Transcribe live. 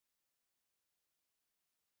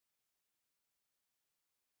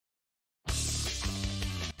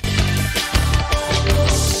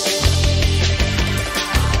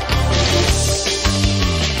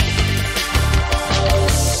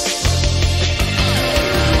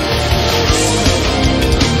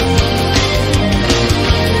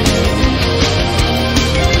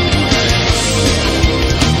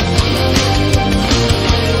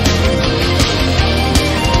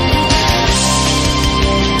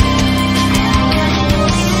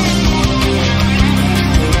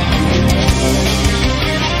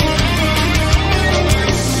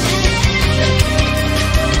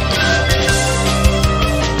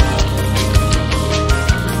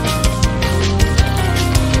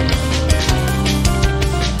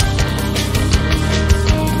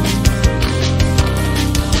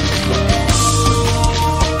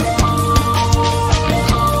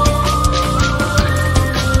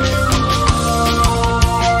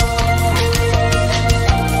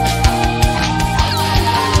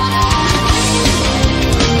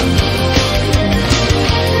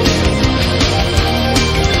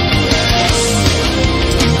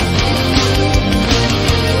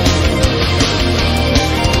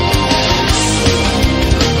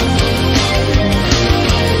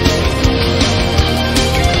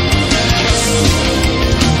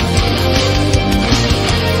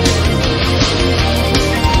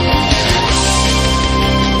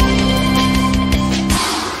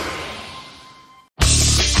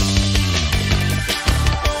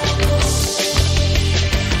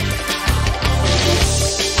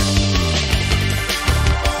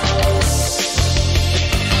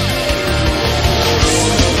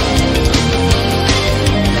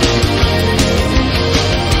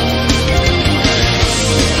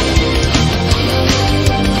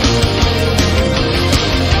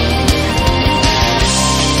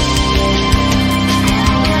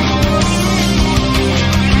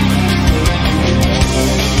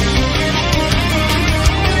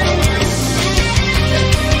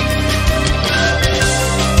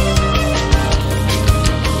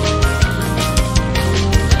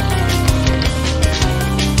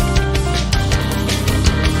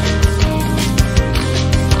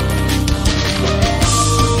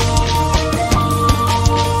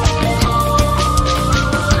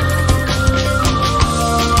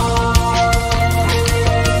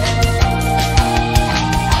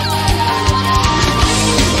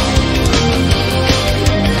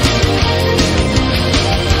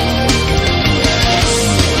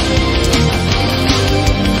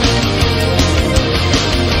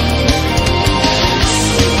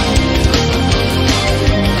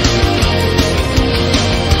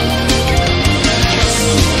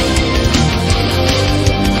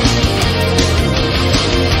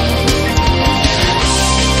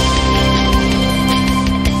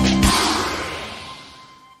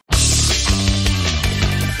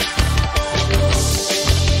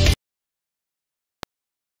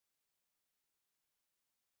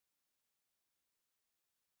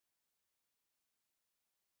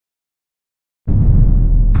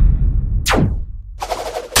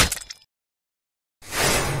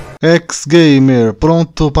X-Gamer,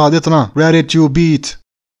 pronto para detonar. Ready to beat.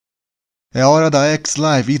 É hora da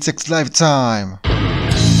X-Live, it's X-Live time.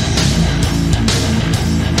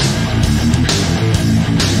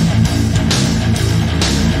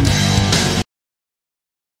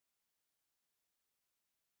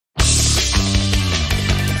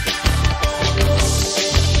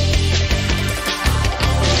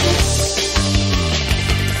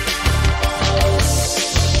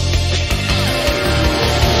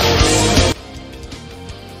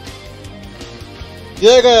 E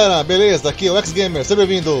aí galera, beleza? Aqui é o X-Gamer, sejam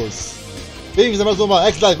bem-vindos! Bem-vindos a mais uma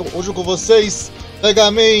X-Live, hoje com vocês, Mega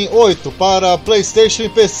Man 8 para PlayStation e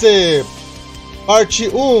PC, parte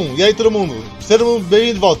 1. E aí todo mundo, sejam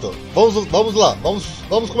bem-vindos de volta. Vamos lá,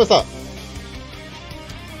 vamos começar.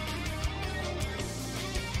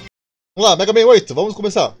 Vamos lá, Mega Man 8, vamos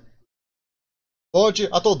começar. Boa noite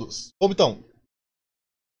a todos, como então?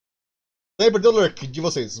 Sem perder o lurk de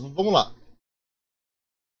vocês, vamos lá.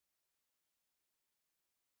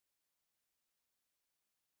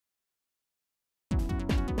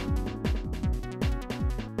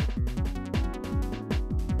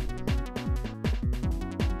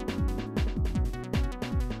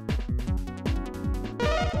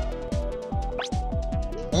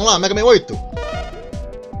 Vamos lá, Mega Man 8.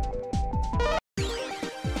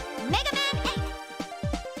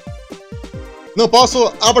 Não posso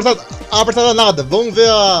apertar nada. Vamos ver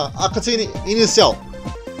a cutscene inicial.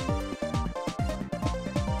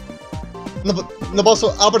 Não posso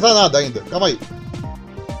apertar nada ainda. Calma aí.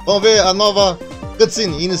 Vamos ver a nova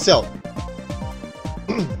cutscene inicial.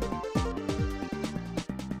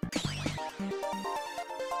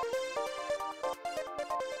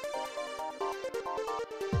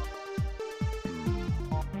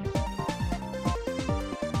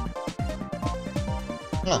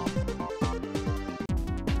 Ah.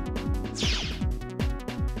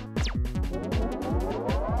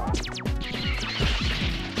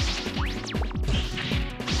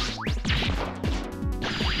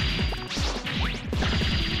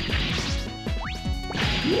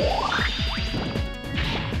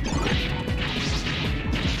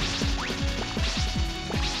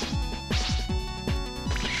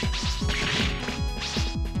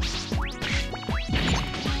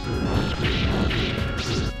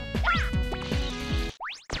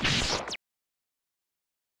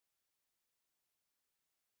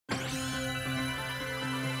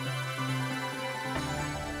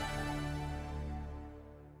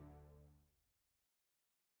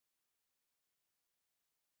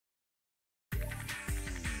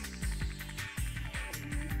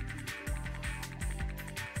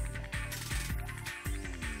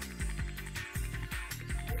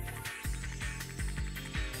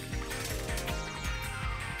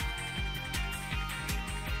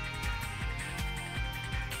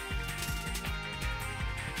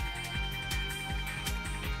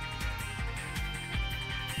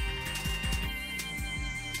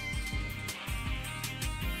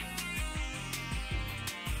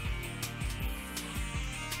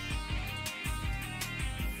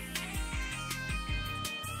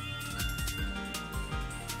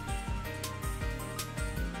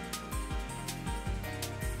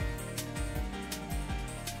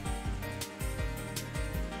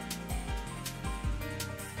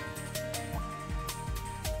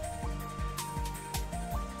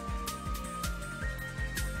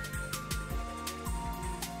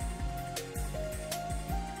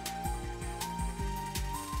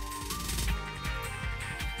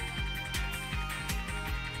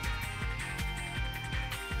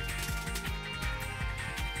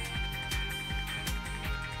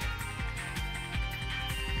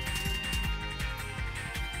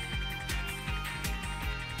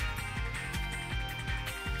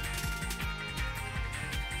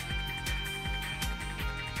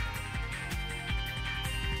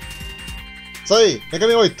 Isso aí, Mega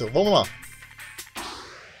Man 8, vamos lá.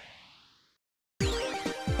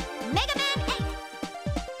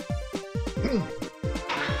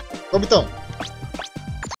 Como então?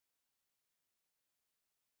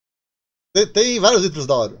 Tem vários itens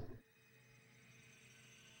da hora.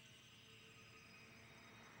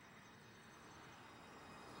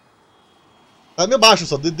 Tá meio baixo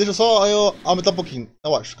só, deixa só eu aumentar um pouquinho,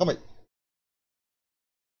 eu acho, calma aí.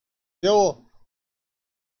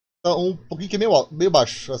 Tá um pouquinho que é meio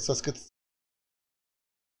baixo essas cutscenes.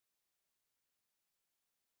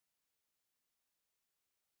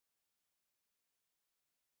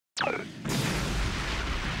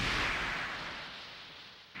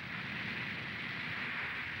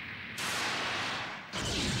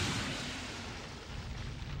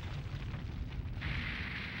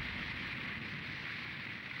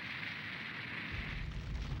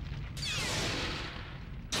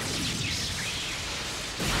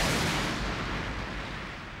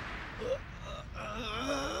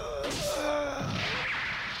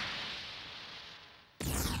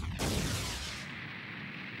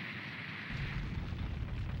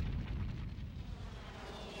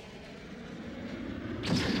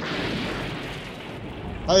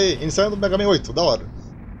 Aí, iniciando o Mega Man 8, da hora.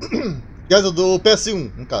 Que é do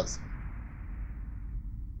PS1, no caso.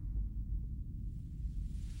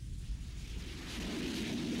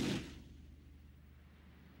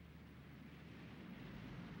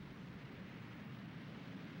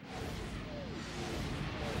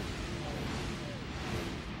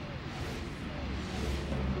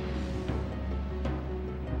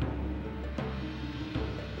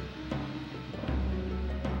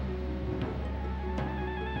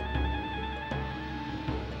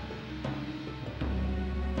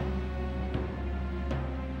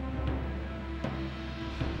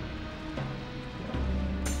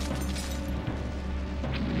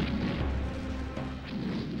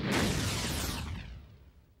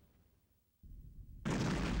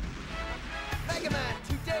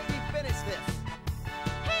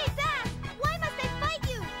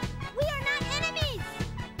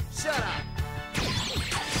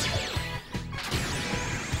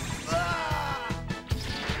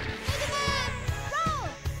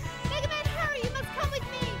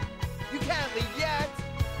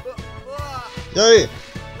 E aí?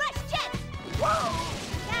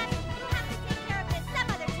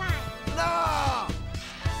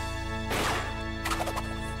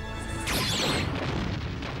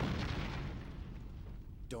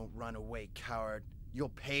 Don't run away, coward. You'll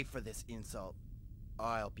pay for this insult.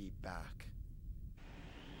 I'll be back.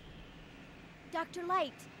 Dr.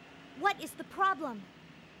 Light, what is the problem?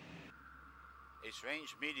 A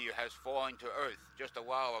strange meteor has fallen to Earth just a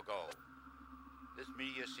while ago. This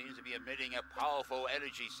meteor seems to be emitting a powerful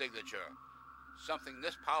energy signature. Something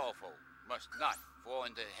this powerful must not fall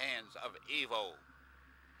into the hands of evil.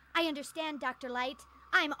 I understand, Dr. Light.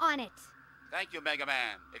 I'm on it. Thank you, Mega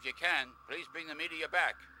Man. If you can, please bring the meteor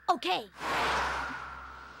back. Okay.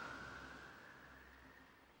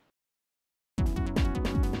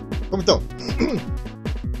 Vamos então.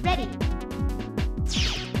 Ready.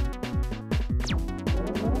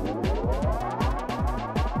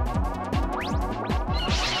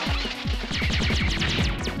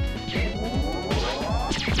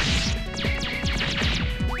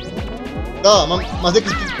 Tá, mas tem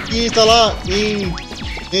que instalar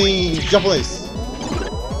em japonês.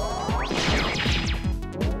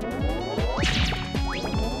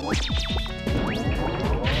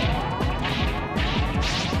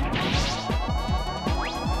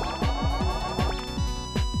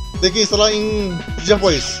 Tem que instalar em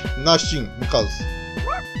japonês, na Steam, no caso.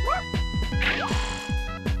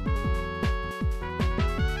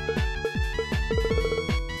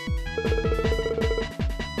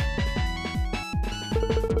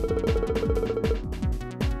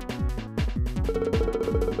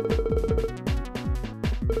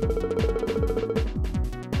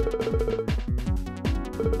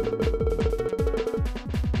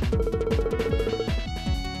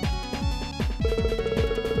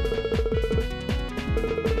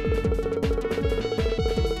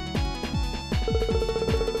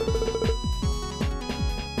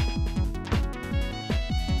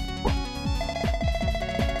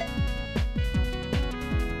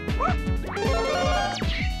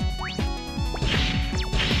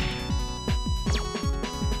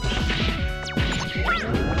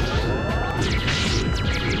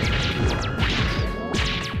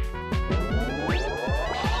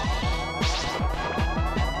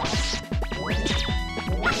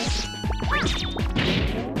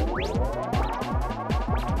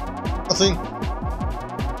 Assim.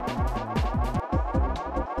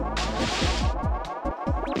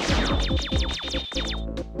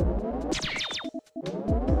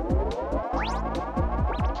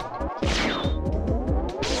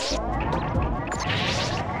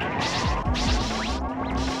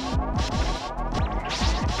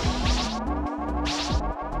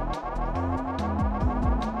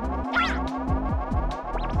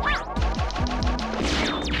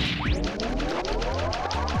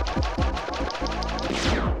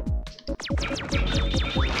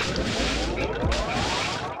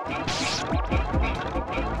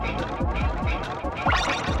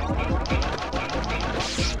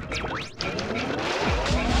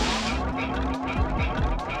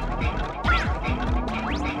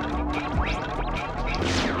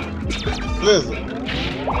 Beleza.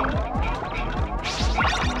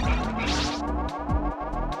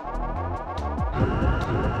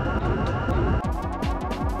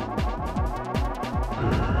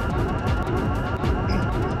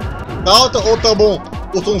 Tá alta ou tá bom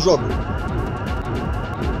o som do jogo?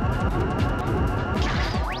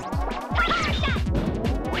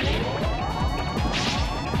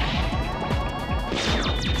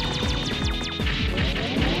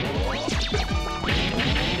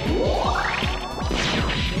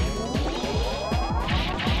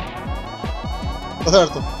 Tá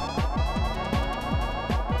certo.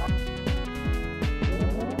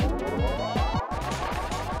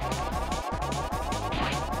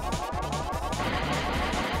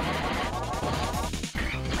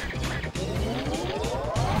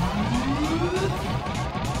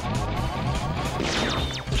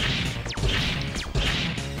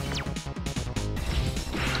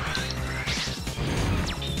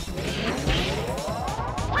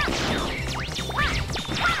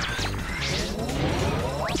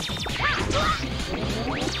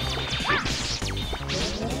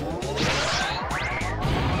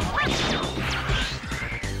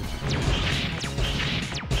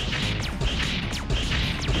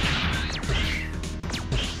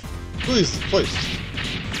 Isso, foi.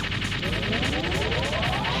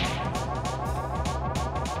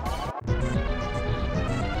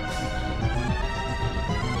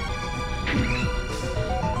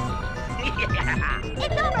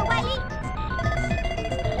 It's over, Wiley.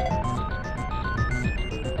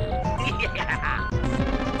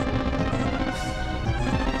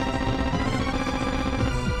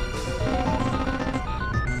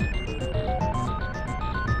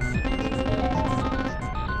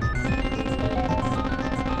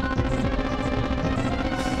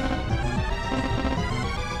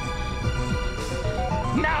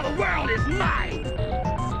 Now the world is mine!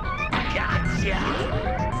 Gotcha!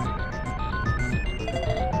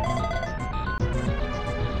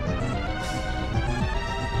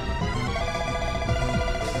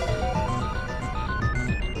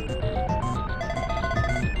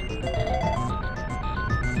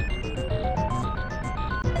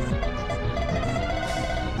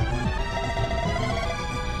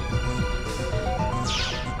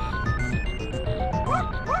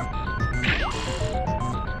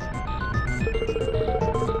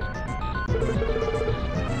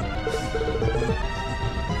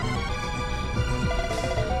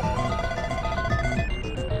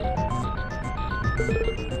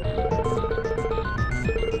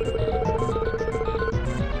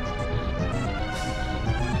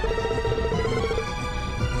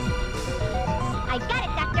 I got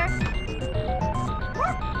it, Doctor.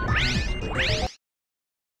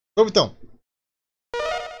 Vamos então.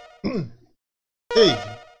 Save.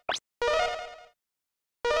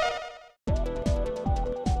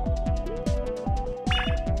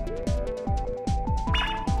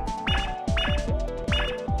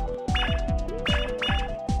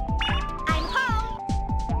 I'm home.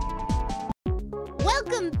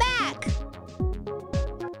 Welcome back.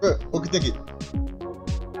 O que tem aqui?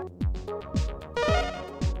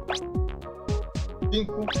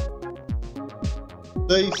 5,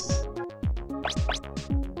 6.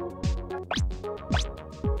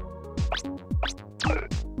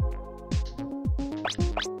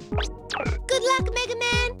 Good luck, Mega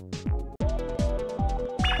Man.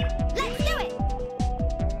 Let's do it.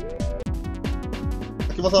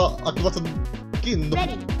 Aqui bota. Aqui no.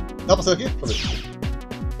 Ready. Dá pra sair aqui? Deixa eu ver.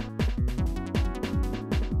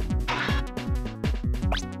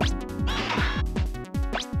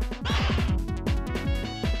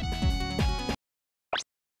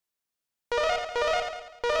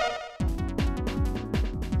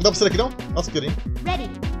 Não dá pra sair aqui não? Nossa, que hein? Ready.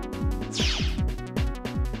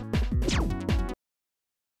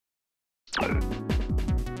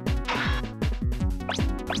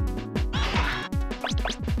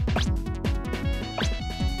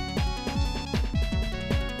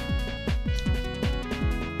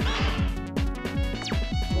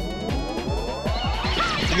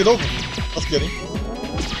 De novo? Nossa, que hein?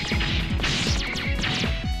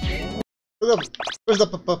 Depois dá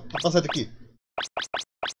pra sair daqui.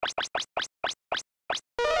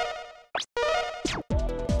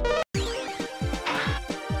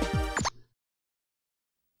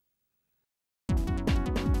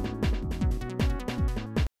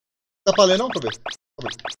 Dá pra ler não? Pra ver.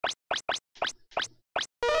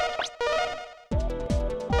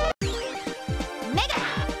 Mega.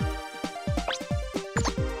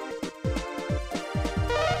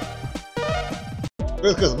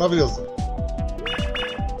 Beleza, maravilhoso.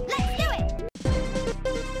 Let's do it.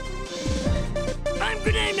 I'm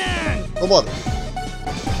Grenade Man! Vambora.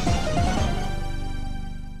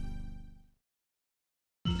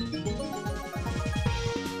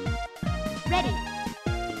 Ready.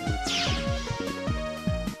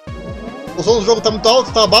 O som do jogo tá muito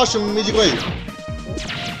alto, tá baixo, me digam aí.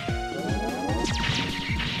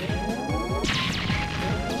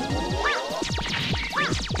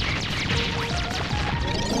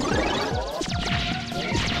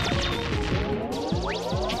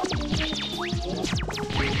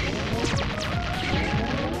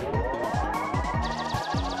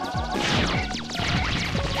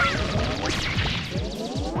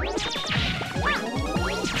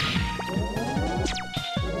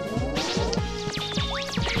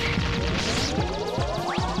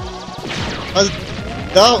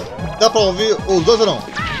 Dá pra ouvir os dois ou não?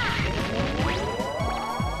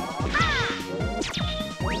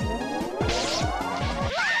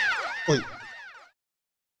 Oi.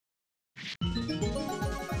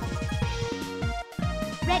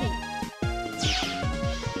 Ready.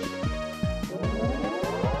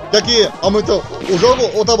 E aqui, aumentou o jogo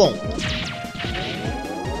ou tá bom?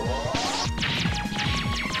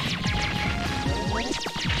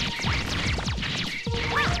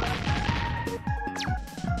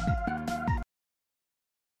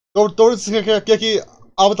 Tô dizendo que aqui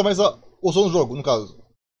aumenta mais o som do jogo, no caso.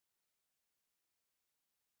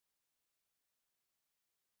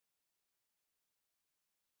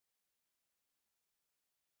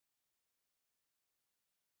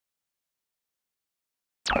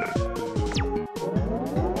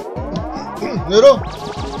 Melhorou?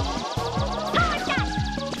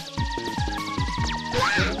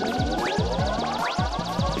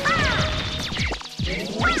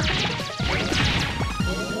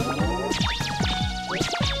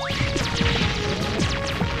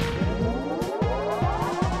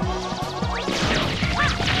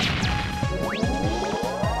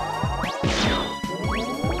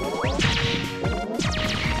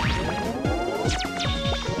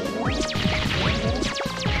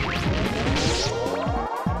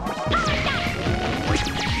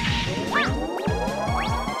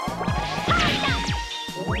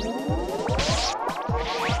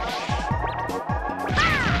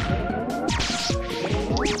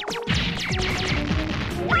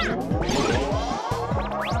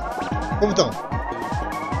 Como então?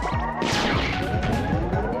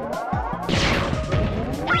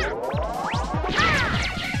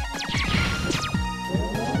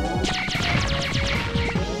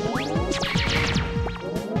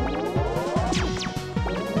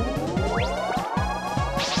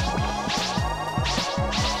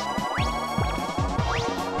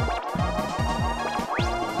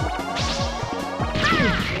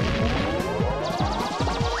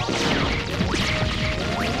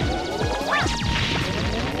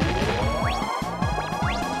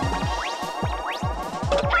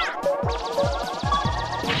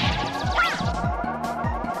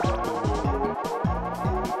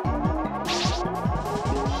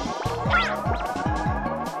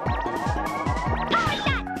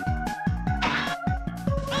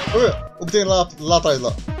 Olha o que tem lá atrás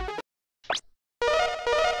lá.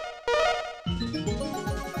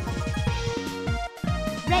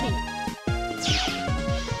 Ready.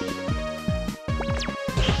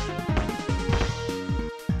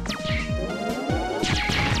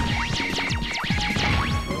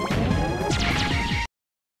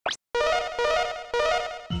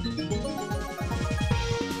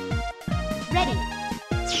 Ready.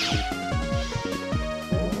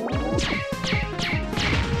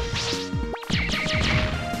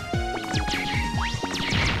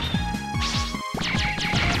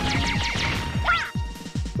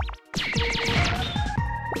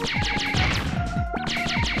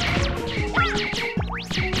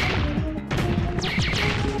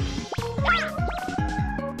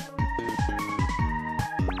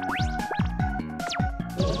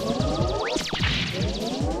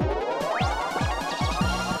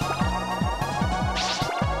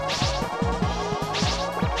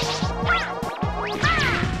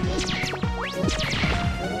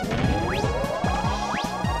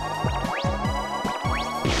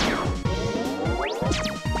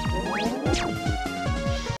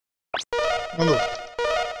 Mandou.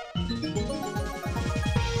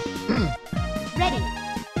 Ready.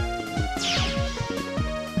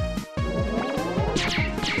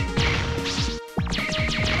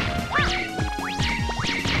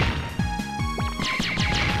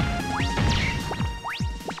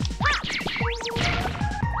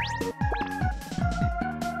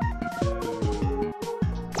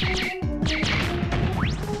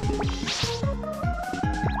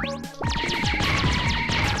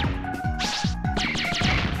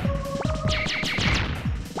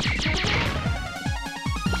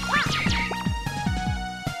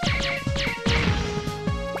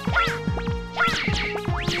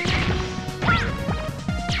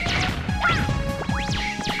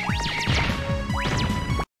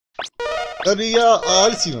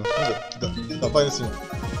 Ali em cima. Vamos ver. Dá pra ir em cima.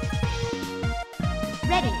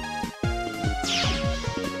 Ready.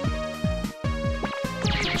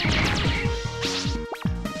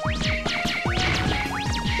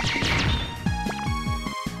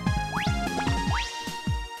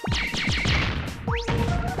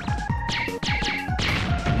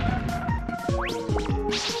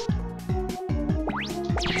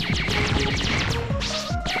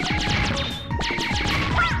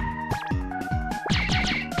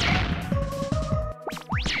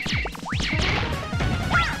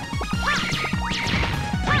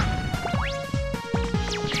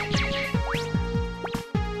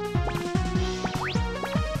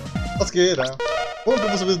 lasqueira. Como que eu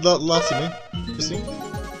vou subir lá assim, né? Assim.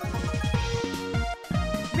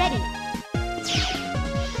 Ready.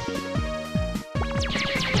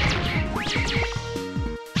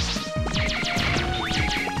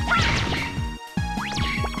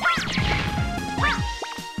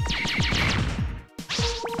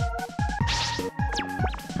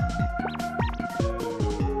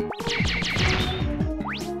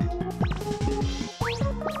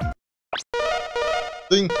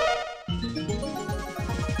 Sim.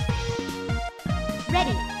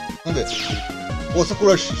 Ready. Vamos ver. Pô, só com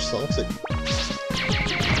rush, só, não sei.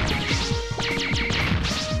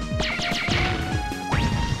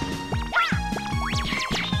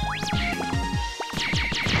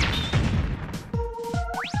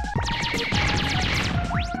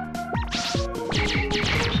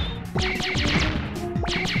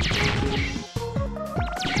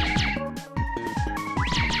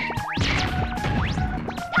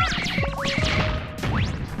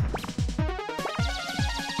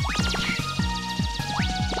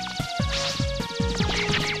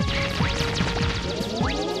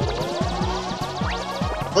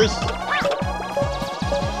 Pois.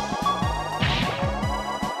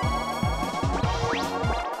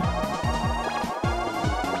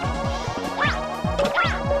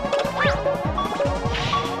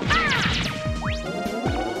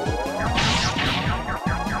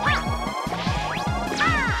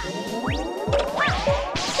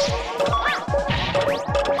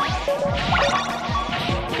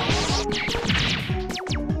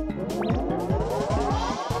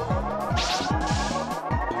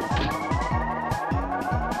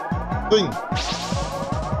 Sim.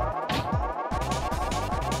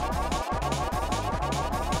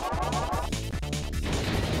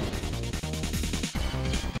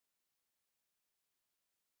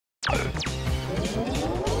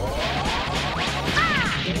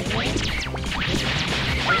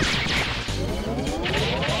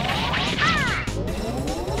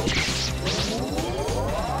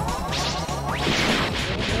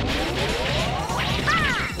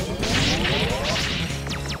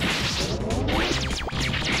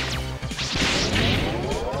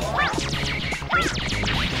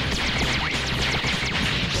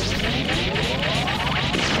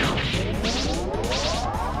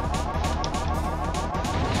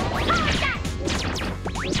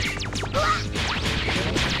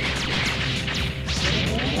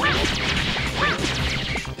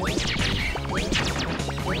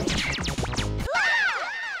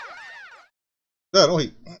 Não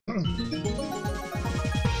ri.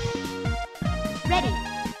 Ready.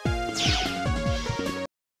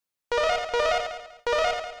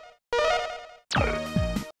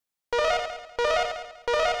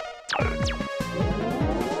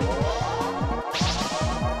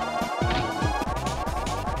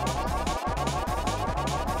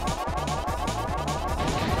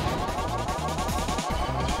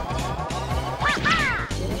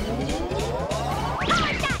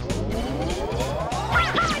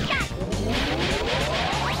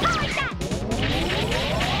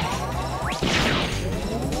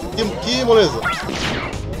 Que moleza.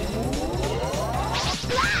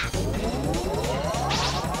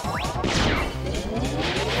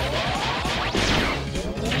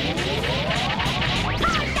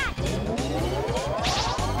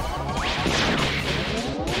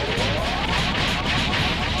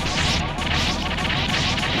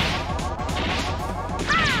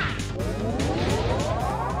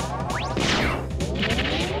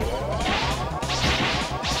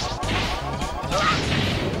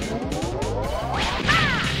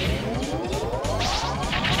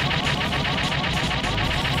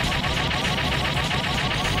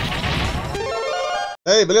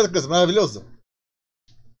 Ei, beleza, criança? Maravilhoso.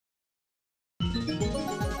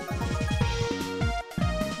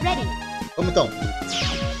 Ready. Vamos então.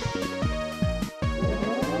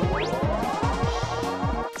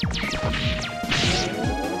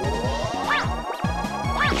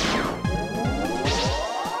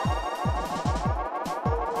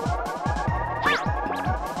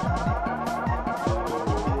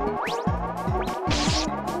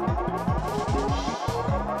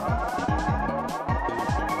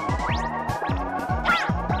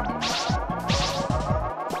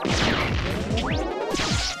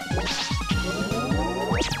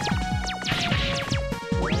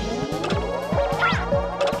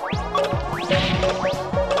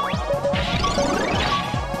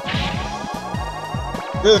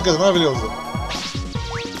 Beleza, criança? Maravilhoso.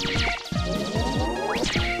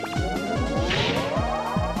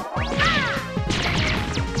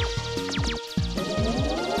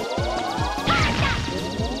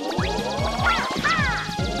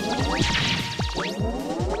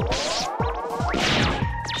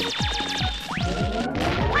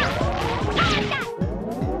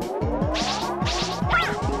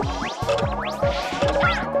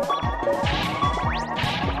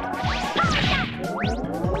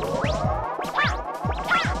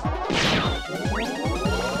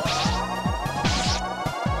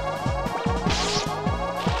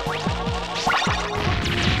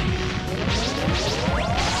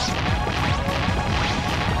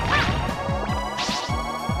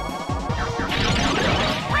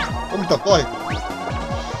 Vamos então, corre.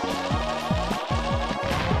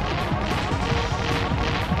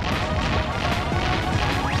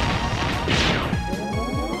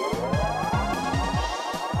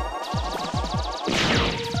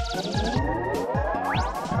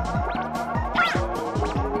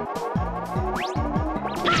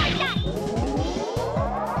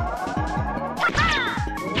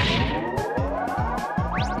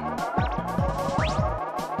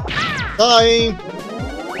 Tá em...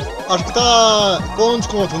 Acho que tá com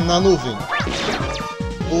desconto na nuvem.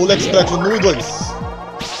 O Lex Crack 1 e 2.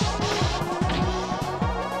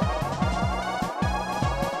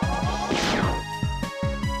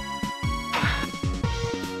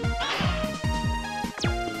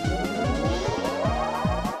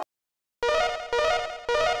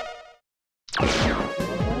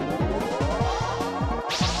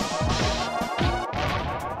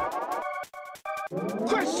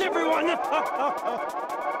 Crush everyone!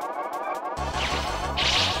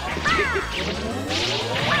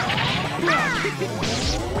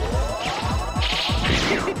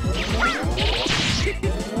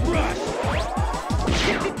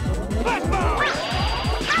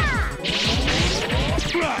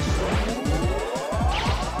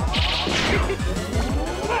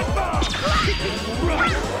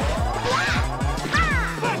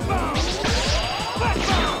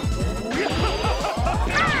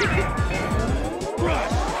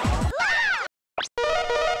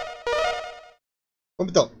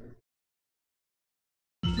 Vamos então.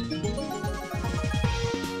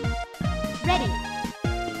 Ready.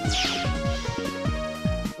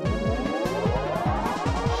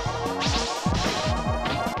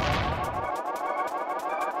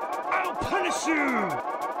 I'll punish you!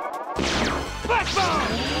 Flash bomb!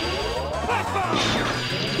 Flash bomb!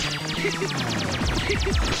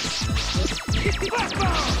 Flash bomb! Flash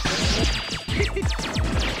bomb!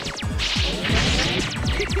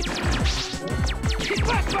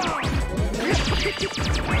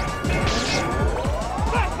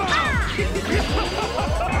 Flash bomb!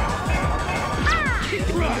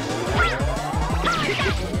 Rush!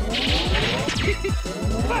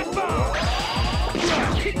 Flash bomb! Rush!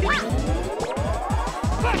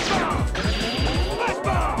 Flash bomb! Flash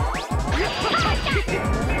bomb!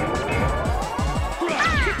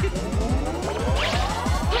 Rush!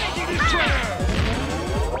 Planting destroyer!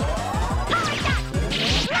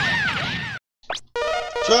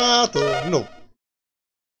 Chato. Não.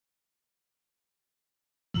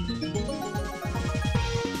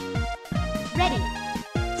 Ready.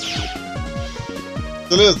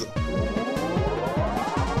 Beleza.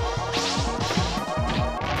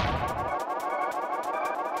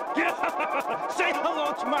 Say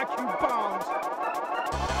hello to my cute bombs!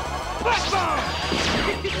 Flash bomb!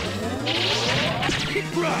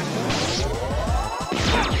 Rush!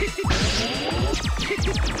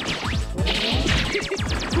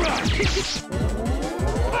 Rush!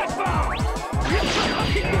 Flash bomb!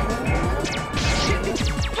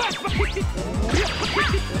 Flash bomb!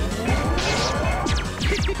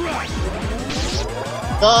 Rush!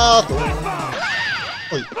 Chato. Flash bomb!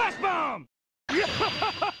 Oi. Flash bomb!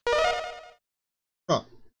 Ah.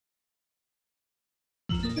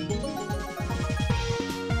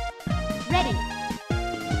 Ready.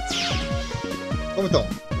 Vamos então.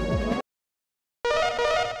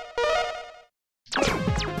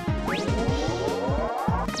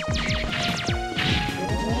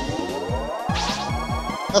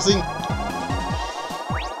 Assim.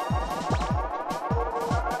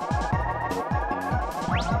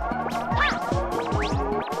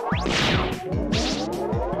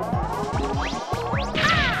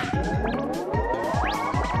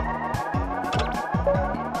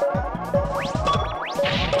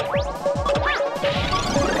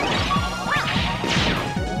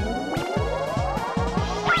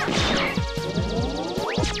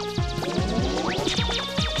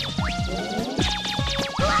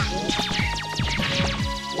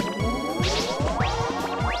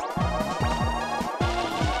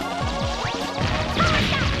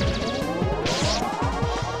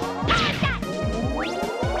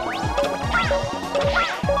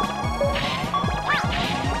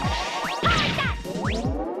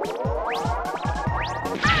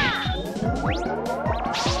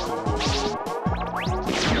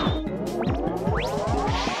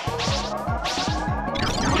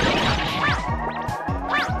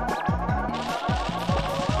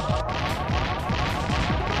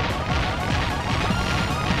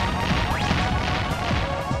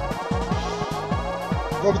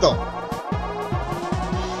 Vamos então.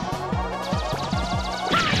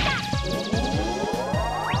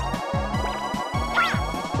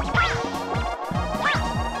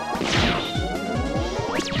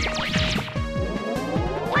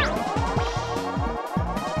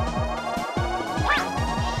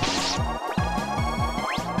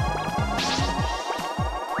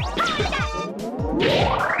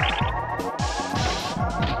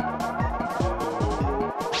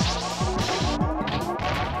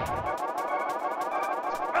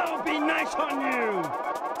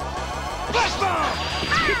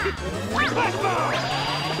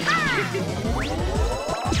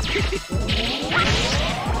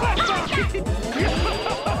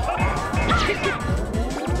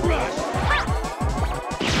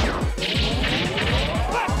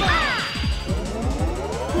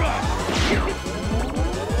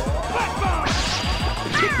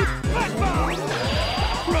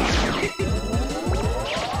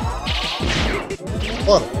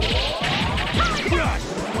 Bora!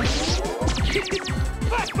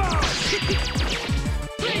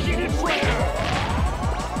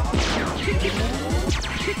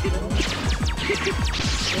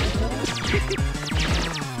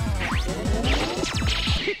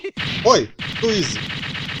 Oi, too easy.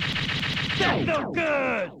 That felt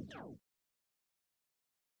good!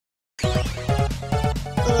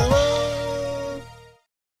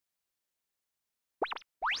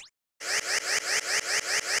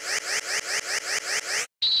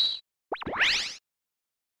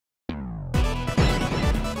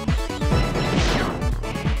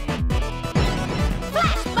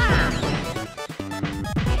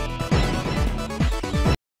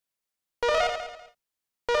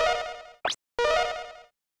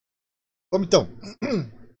 Vamos então.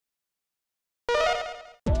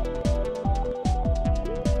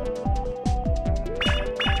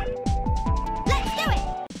 Let's do it!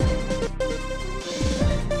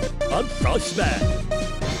 I'm Frostman!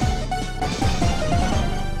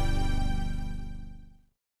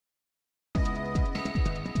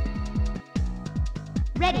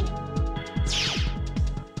 Ready!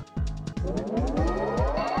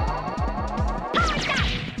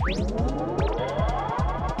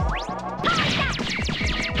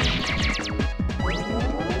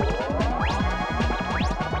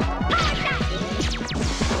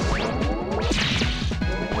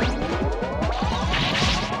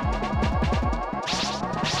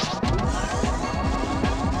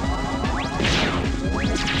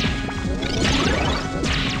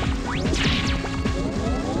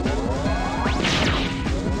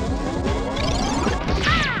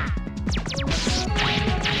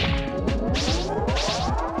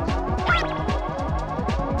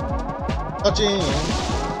 Tadinho.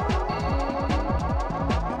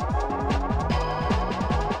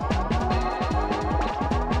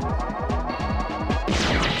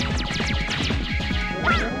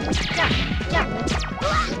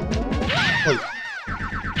 Oi.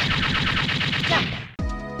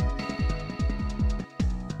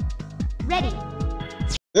 Ready!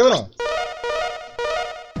 Eu não.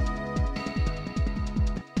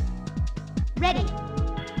 Ready!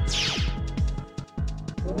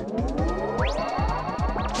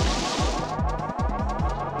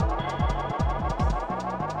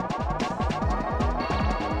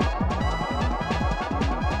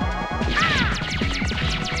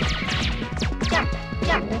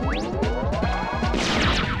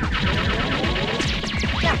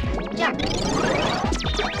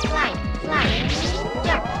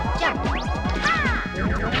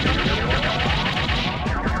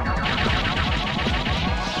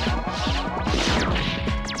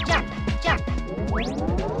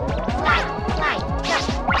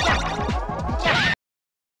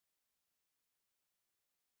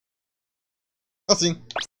 Assim.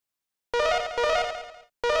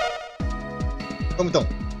 Vamos então.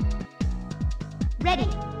 Ready!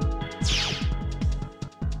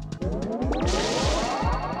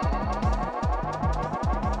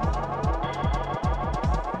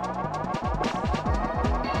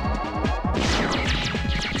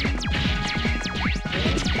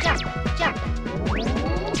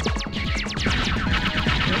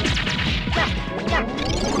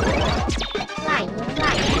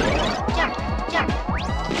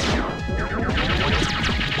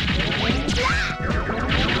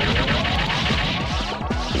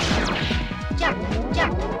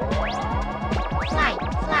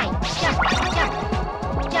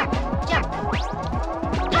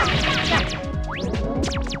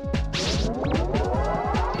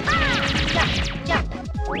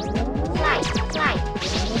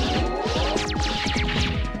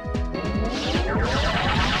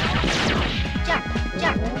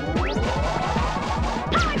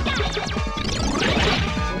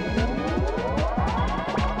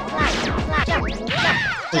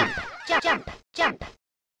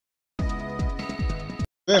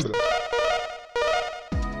 Lembra?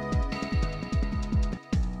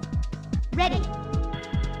 Ready!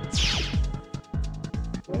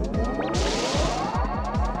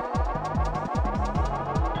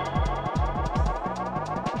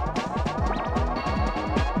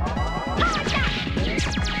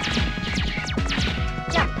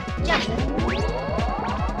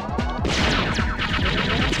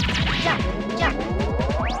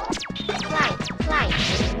 Slide.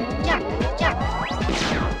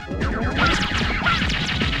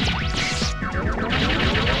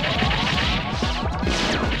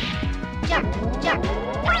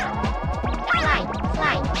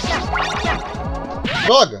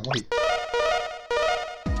 Droga, morri.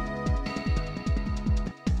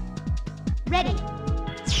 Ready.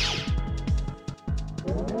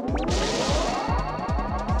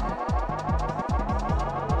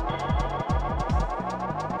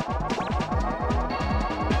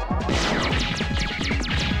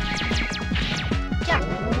 Jump,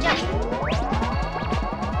 jump.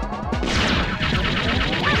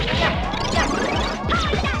 Jump, jump.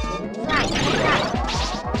 Slide, slide.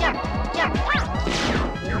 Jump, jump.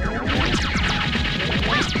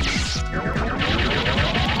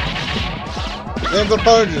 Lembra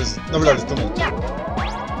Power Rangers, na verdade, também. Jump.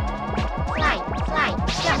 Slide, slide.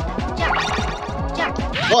 Jump, jump. Jump.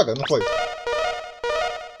 Droga, não foi.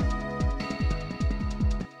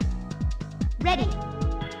 Ready.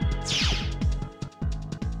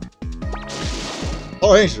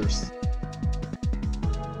 Power Rangers.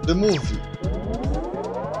 The Movie.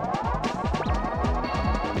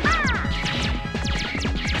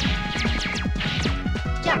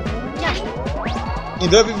 Jump, jump. Em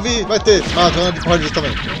breve vai ter Maratona de Power Rangers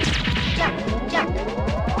também. Jump, jump.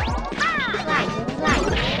 Slide, slide.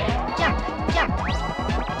 Jump, jump.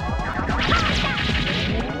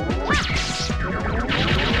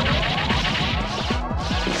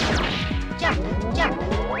 Jump, jump.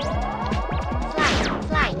 Slide,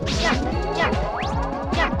 slide. Jump, jump.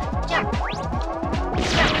 Jump, jump.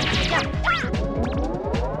 Jump, jump.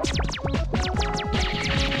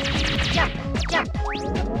 Jump, jump.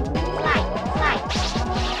 Slide, slide.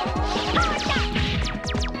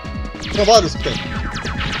 São vários que tem.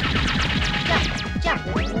 Jump, jump.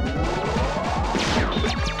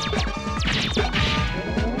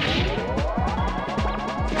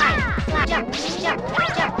 Slide, slide. Jump, jump,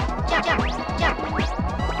 jump, jump, jump, jump.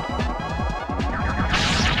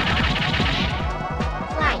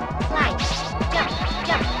 Slide, slide. Jump,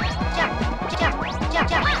 jump, jump, jump, jump,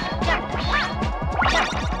 jump, jump. Jump,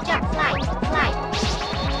 jump, slide, slide.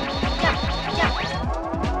 Jump, jump.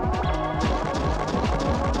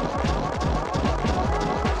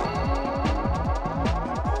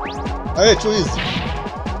 Aê, tio Izzy.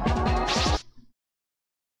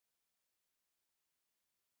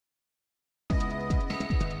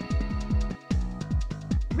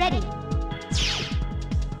 Ready.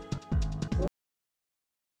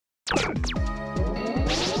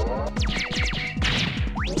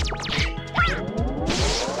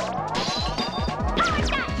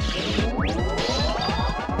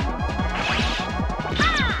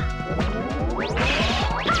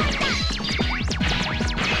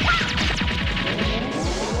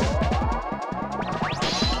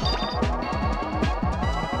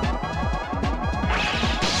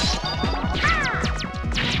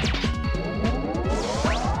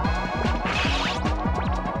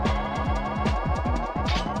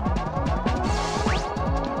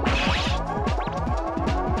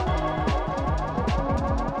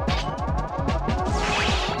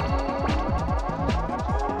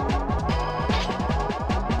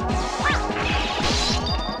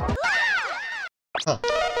 Ah,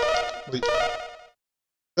 morri.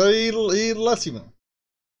 Quero ir lá acima.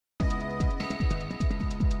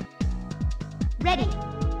 Ready.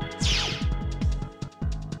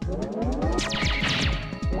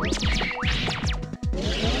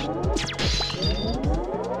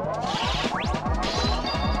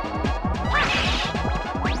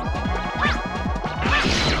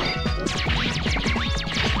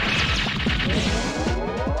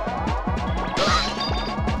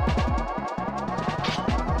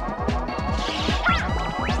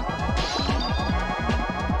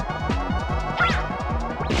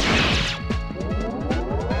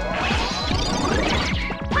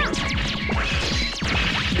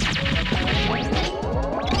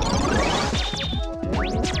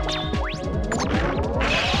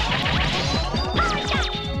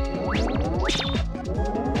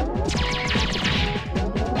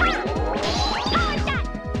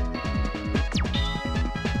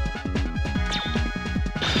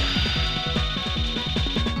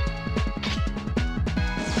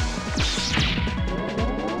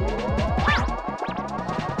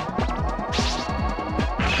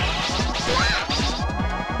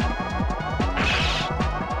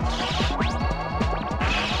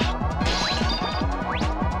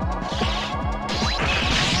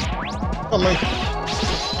 Calma aí.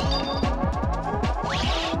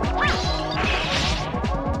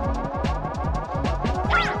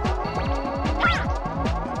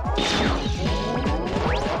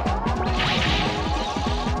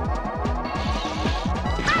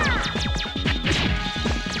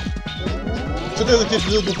 Certeza que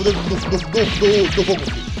precisa do poder do fogo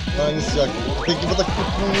pra iniciar aqui. Tem que botar aqui com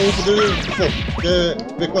o poder do fogo. Quer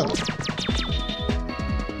ver quanto?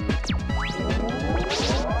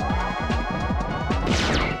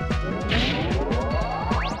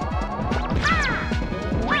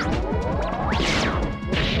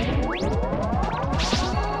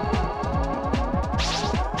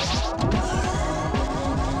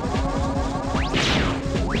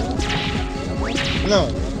 Não.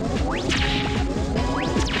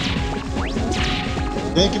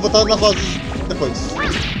 Tem que botar na fase depois.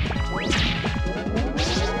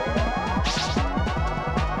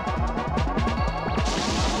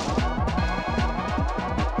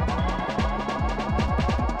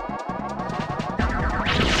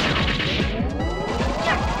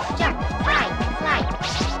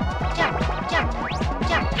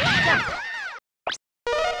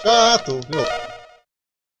 Chato, viu?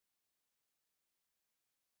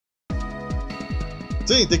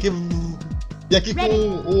 Sim, tem que vir aqui com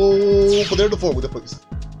o poder do fogo depois.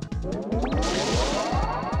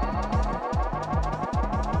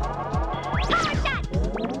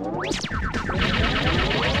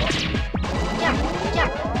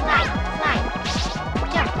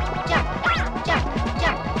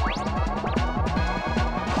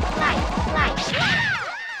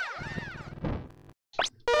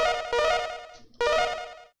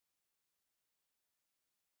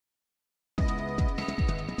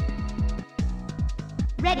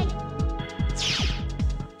 Ready.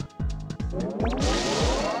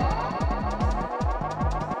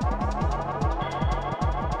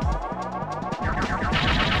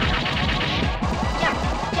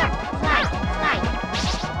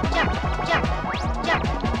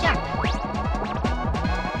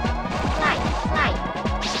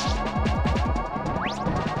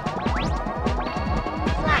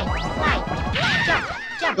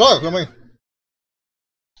 Droga, minha mãe.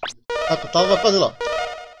 Ah, tava quase lá.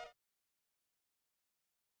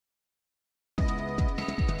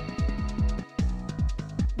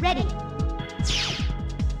 Ready.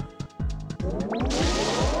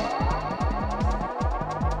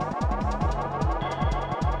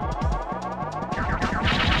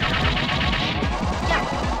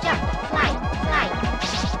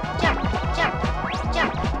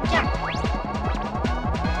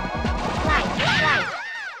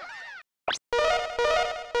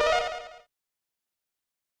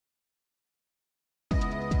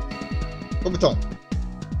 Como então?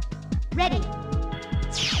 Ready.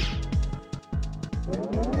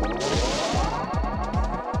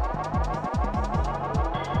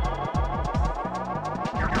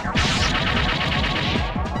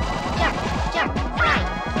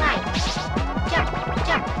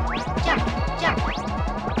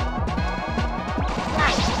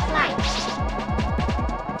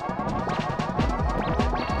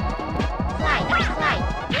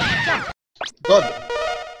 Droga.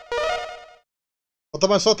 Falta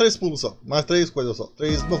mais só 3 pulos só. Mais 3 coisas só.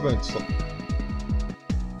 3 movimentos só.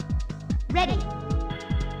 Ready.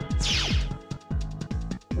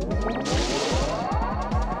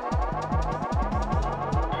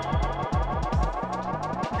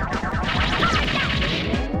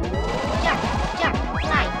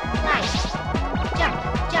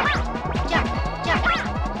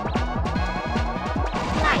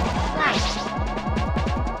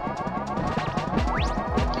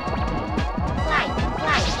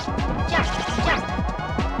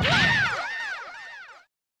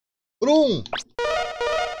 Por um!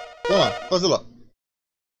 Vamos lá, fazer lá.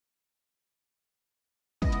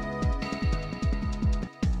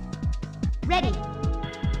 Ready.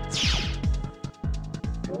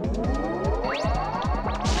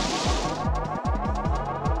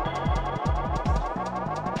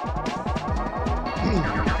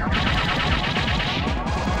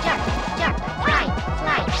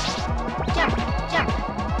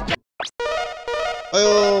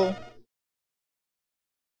 Ayo!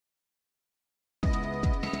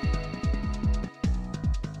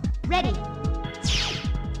 Ready.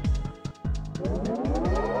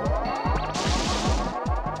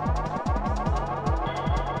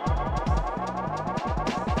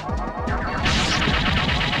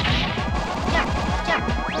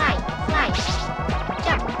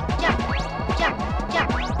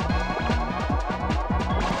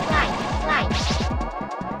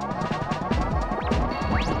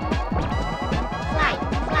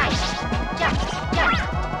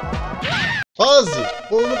 Quase!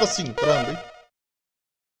 Ou nunca assim, entrando, hein?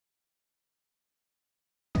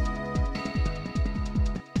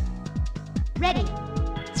 Ready.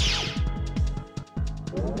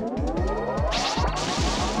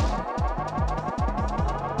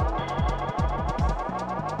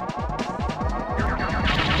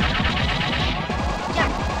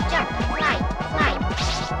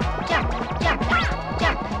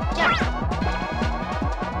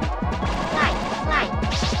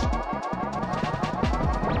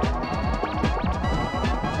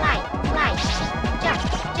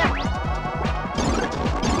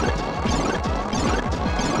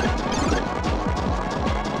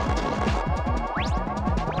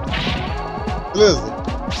 Beleza.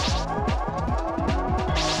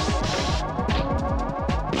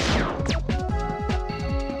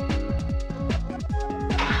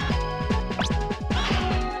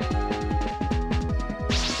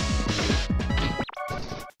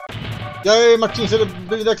 E aí, Martins, seja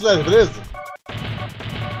bem-vindo ao X-Live, beleza?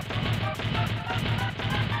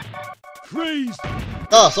 Freeze!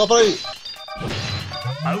 Tá, só pra aí.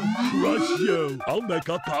 I'll crush you. I'll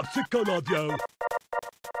make a popsicle of you.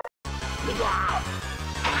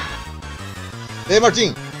 E aí,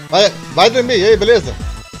 Martim, vai dormir, e aí, beleza?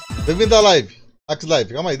 Bem-vindo à live,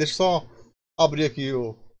 X-Live, calma aí, deixa eu só abrir aqui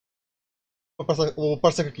o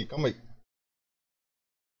parceiro aqui, calma aí.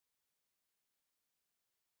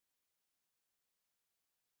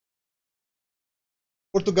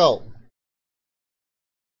 Portugal.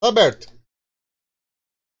 Tá aberto.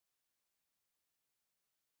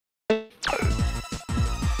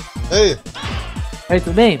 E aí? Aí,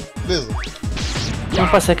 tudo bem? Beleza.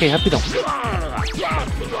 Vamos passar aqui, rapidão.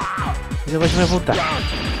 Já vai voltar.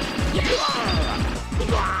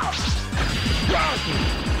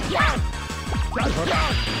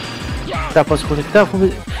 Tá, posso conectar?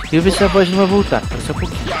 E ver se a voz não vai voltar. Só um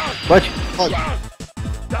pouquinho. Pode? Pode.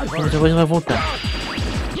 Vamos ver se a voz não vai voltar.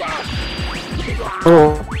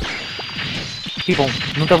 Oh. Que bom,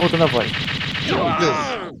 não tá voltando a voz.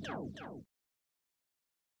 Beleza.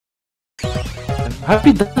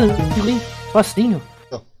 Rapidão, hein? Facinho.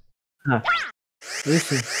 Tá. Ah,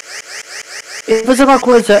 esse. Eu vou fazer uma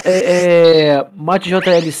coisa, Mate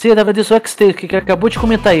JLC, na verdade sou X-TREME, que acabou de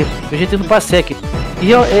comentar aí. Eu já entrei no PASEC.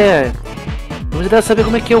 E eu, vamos tentar saber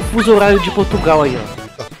como é que é o fuso horário de Portugal aí, ó.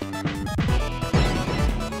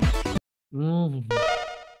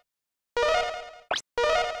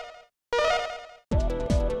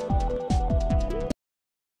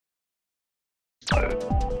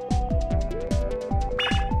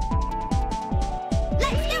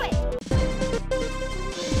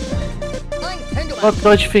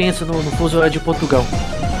 Qual a diferença no fuso horário de Portugal?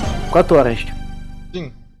 4 horas.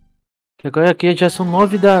 Sim. Que agora aqui já são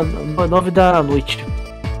 9 da noite.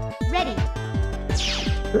 Ready.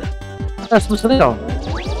 Ah, isso é legal.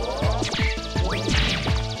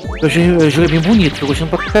 O jogo é bem bonito, tô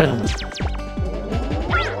gostando pra caramba.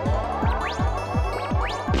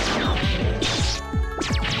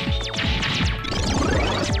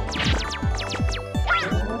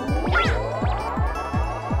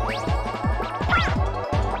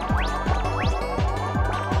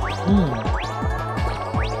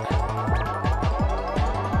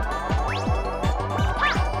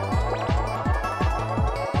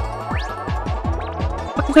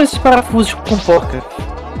 Por que esses parafusos com porca?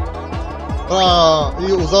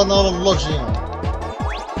 Pra usar na lojinha.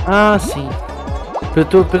 Ah, sim.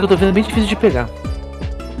 Pelo que eu tô vendo, é bem difícil de pegar.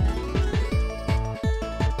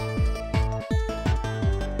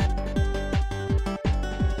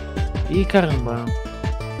 Ih, caramba.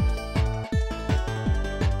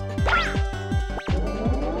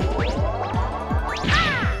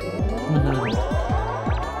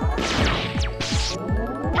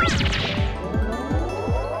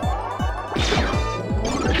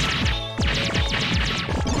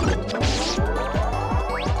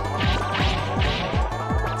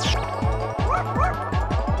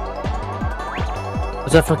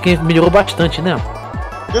 Mas a franquia melhorou bastante, né?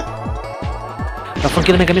 A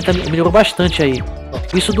franquia da Mega Man melhorou bastante aí.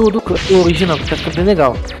 Isso do original, que tá ficando bem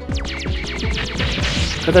legal.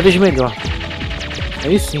 Cada vez melhor.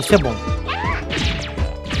 Aí sim, isso é bom.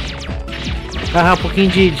 Ah, um pouquinho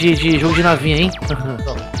de jogo de navinha, hein?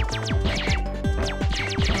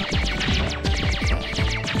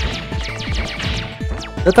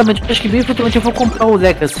 Exatamente, acho que bem futuramente eu vou comprar o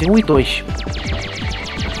Legacy 1 e 2.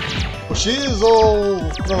 O X ou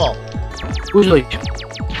o normal? Os dois.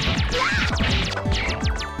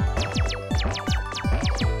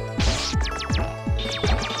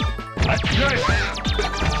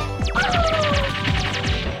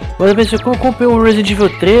 Mas eu comprei o Resident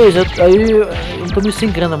Evil 3, aí eu tô meio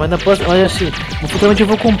sem grana, mas na próxima, mas assim, futuramente eu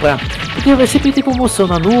vou comprar. Porque vai sempre ter promoção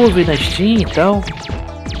na nuvem, na Steam e tal.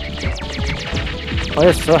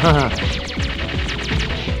 Olha só.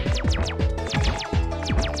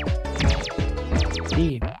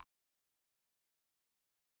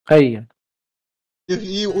 Aí.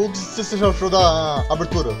 E o que você já achou da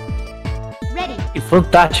abertura? Ready. E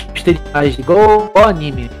fantástico, demais, igual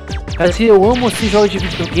anime. Assim, eu amo esses jogos de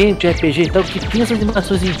videogame, de RPG e tal, que tem essas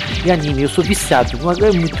animações em anime. Eu sou viciado,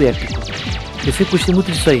 é muito épico. Eu sempre gostei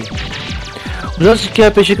muito disso aí. Os jogos de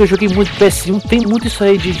RPG que eu joguei muito PS1 tem muito isso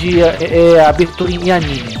aí de abertura em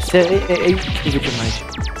anime. Isso é incrível demais.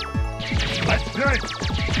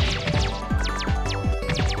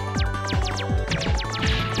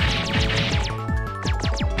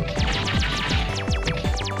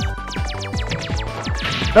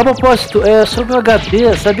 A propósito, sobre o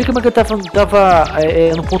HD, sabia que o meu HD tava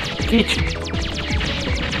no ponto crítico?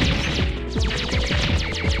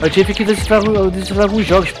 Eu tive que desinstalar alguns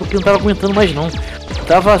jogos porque não tava aguentando mais não.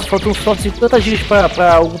 Faltando só 50 GB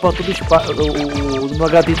para ocupar todo o espaço no meu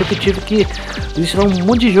HD, então eu tive que desinstalar um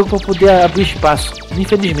monte de jogo para poder abrir espaço.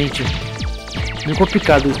 Infelizmente. Meio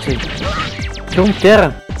complicado isso aí. Que é 1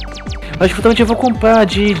 tera. Mas futuramente eu vou comprar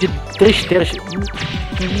de 3 teras.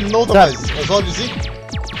 Não dá mais, é só de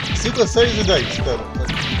 5, 6 e 10, espera.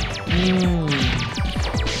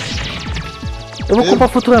 Eu vou comprar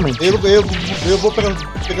futuramente. Eu vou pegar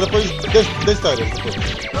depois 10 teras.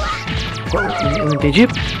 Não entendi?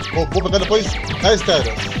 Vou pegar depois 10 teras.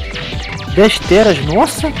 10 teras?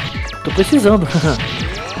 Nossa! Tô precisando.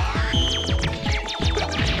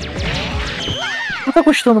 Quanto tá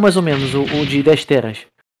custando mais ou menos o de 10 teras?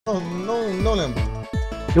 Não lembro.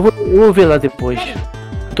 Eu vou ver lá depois.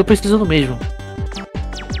 Eu tô precisando mesmo.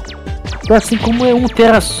 Assim como é 1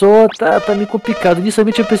 tera só, tá meio complicado.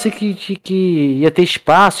 Inicialmente eu pensei que ia ter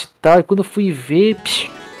espaço e tal, e quando eu fui ver,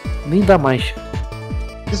 nem dá mais.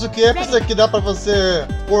 Isso que é PC que dá pra você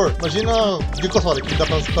pôr, imagina de console que dá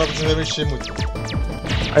pra você mexer muito.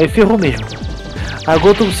 Aí ferrou mesmo.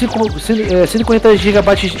 Agora eu tô com 140 GB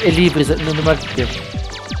livres no meu tempo.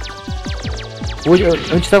 Hoje,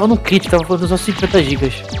 antes tava no kit, tava falando só 50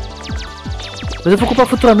 GB. Mas eu vou comprar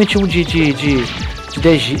futuramente um de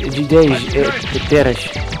 10 teras.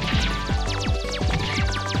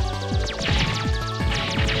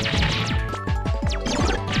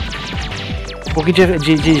 Um pouquinho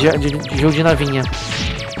de jogo de navinha.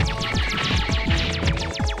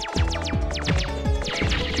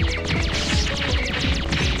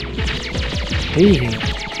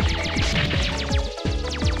 Ih.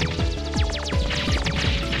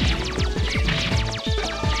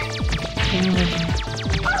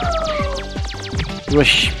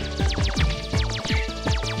 Rush.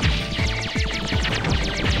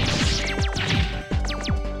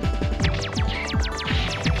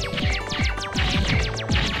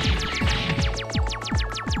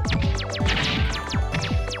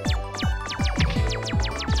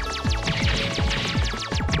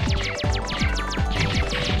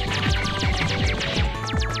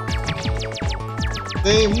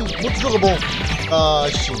 Tem muito jogo bom na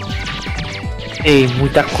Steam. Tem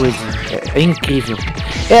muita coisa. É incrível.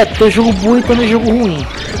 Tem jogo bom e também jogo ruim.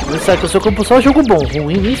 Você sabe que eu só compro só jogo bom,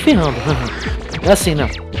 ruim nem ferrando. É assim, não.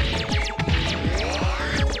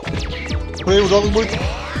 Comprei um jogo muito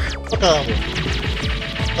pra caramba.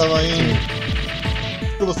 Tava em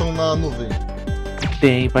promoção na nuvem.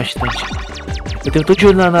 Tem bastante. Eu tenho todo de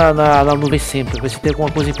olho na nuvem sempre, pra ver se tem alguma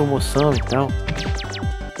coisa em promoção e tal.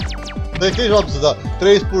 Tem que jogos dá?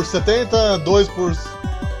 3 por 70, 2 por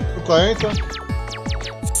 40.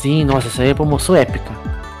 Sim, nossa, essa aí é promoção épica.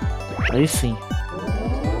 Aí sim.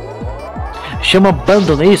 Chama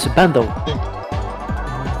Bundle, não é isso? Bundle. Sim.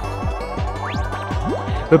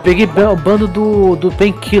 Eu peguei o bundle do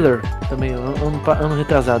Painkiller também, ano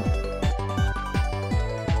retrasado.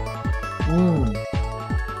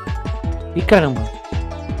 E caramba.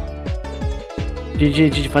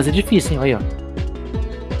 De fazer difícil, hein? Olha, ó.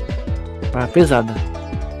 Ah, pesada.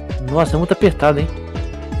 Nossa, é muito apertada, hein?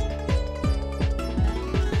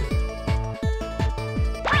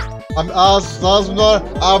 A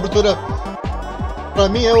abertura pra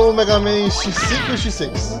mim é o Mega Man X5 e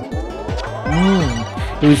X6.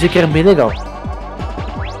 Eu dizia que era bem legal.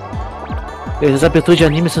 As aberturas de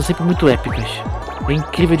anime são sempre muito épicas. É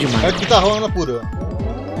incrível demais. É guitarra pura.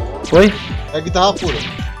 Oi? É guitarra pura.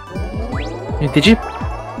 Entendi?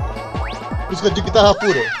 Música de guitarra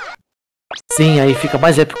pura. Sim, aí fica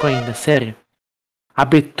mais épico ainda, sério.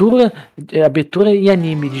 Abertura e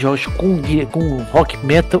anime de jogos com rock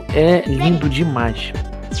metal é lindo demais.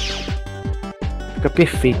 Fica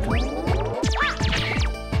perfeito.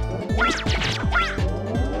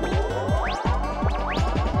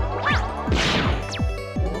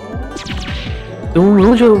 Então,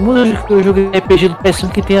 um jogo que eu joguei RPG do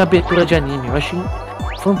PS1 que tem abertura de anime, eu acho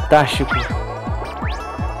fantástico.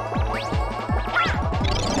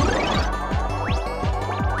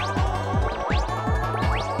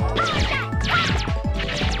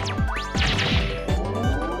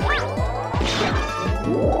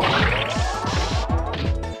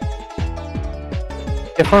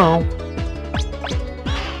 Chefão.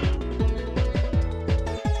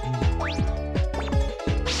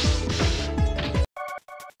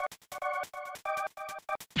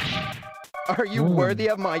 Are you worthy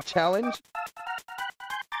of my challenge?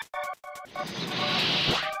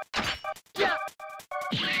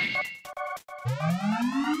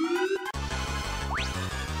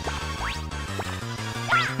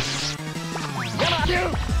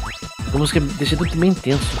 A música deixa tudo bem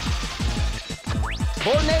intenso.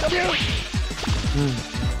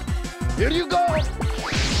 Here you go.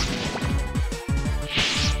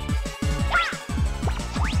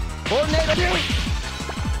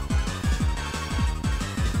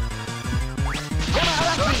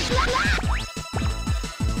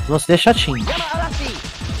 Nossa, ele é chatinho.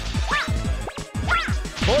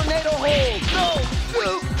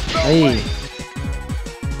 Aí.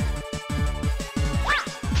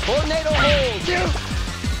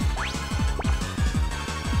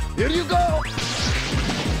 Here you go.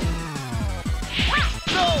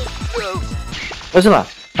 Vai lá.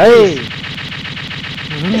 Aí.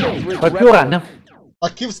 Vai piorar, né?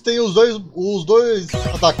 Aqui você tem os dois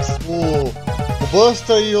ataques, o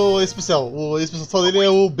Buster e o especial. O especial dele é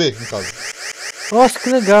o B, no caso. Nossa, que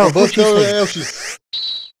legal. O Buster curti isso aí. é o X.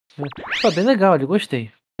 Pô, bem legal, ali,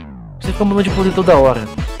 gostei. Você fica mudando de poder toda hora.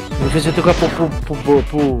 Eu fiz você trocar pro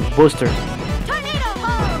Buster.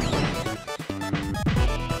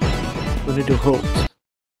 Tornado Hold.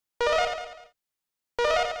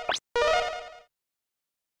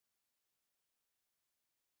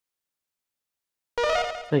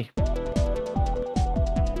 Aí.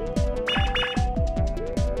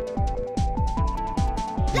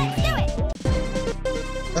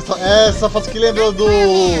 Essa fase que lembra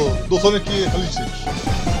do Sonic Unleashed.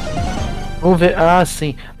 Vamos ver. Ah,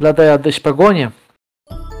 sim. Lá da Espagônia.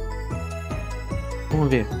 Vamos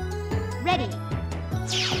ver. Ready.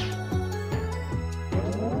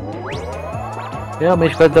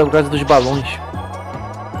 Realmente, por causa dos balões.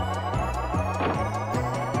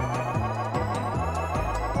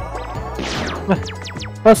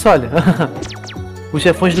 Mas olha. Os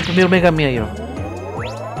chefões do primeiro Mega Man aí, ó.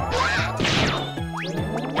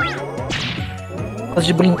 Fase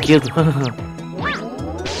de brinquedo.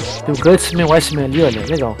 Tem o Gutsman e o Iceman ali, olha,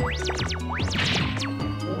 legal.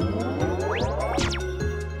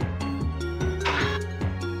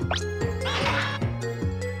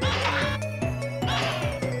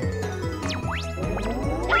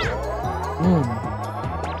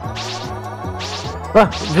 Ah,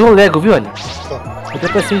 viu o Lego, viu, olha? Até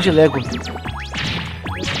pecinha de Lego.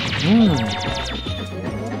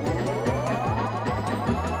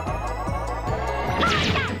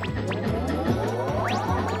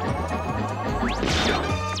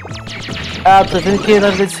 Ah, tá vendo que na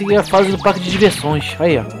verdade seguir a fase do parque de diversões.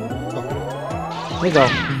 Aí, ó. Legal.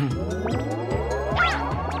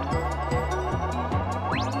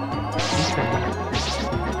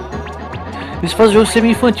 Isso faz o jogo ser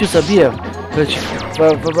meio infantil, sabia?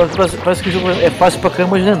 Parece que o jogo é fácil pra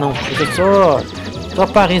caramba, mas não é não. É só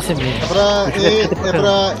aparência mesmo. É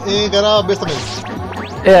pra enganar a besta mesmo.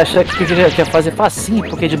 É, achar que a fase é facinho,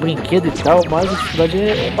 porque é de brinquedo e tal, mas a dificuldade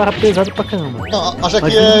é barra pesada pra caramba. Não, acha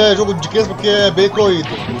que é jogo de criança porque é bem corrido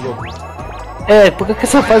o jogo. É, porque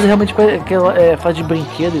essa fase realmente é fase de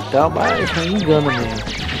brinquedo e tal, mas não engana mesmo.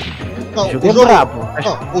 Não, o jogo é brabo.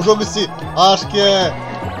 Não, o jogo em si, acho que é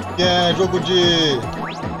jogo de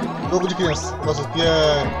criança. Nossa, que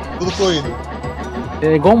é tudo corrido.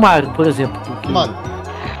 É igual o Mario, por exemplo. Mario.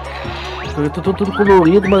 Tudo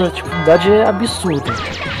colorido, mas a dificuldade é absurda.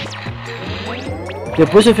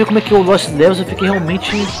 Depois eu vi como é que o Lost Levels, eu fiquei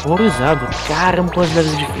realmente horrorizado. Caramba, como as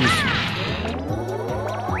levels é difícil.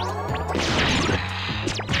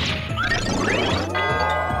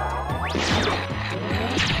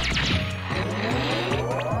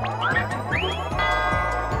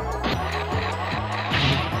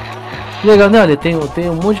 Legal, né? Olha, tem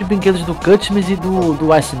um monte de brinquedos do Cutmas e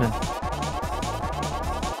do Iceman.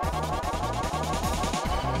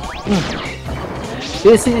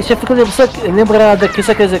 Esse já fica lembra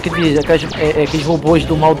aqueles robôs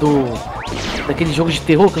do mal daquele jogo de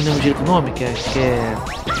terror que eu não lembro direito o nome, que é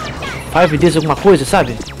 5Ds alguma coisa,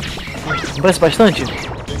 sabe? Parece bastante.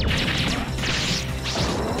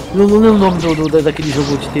 Não lembro o nome daquele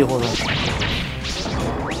jogo de terror lá.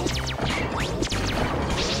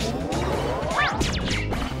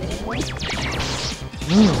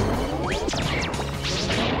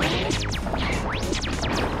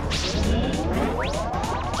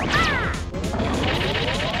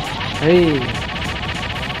 Ei.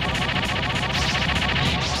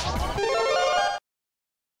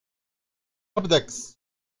 Updex.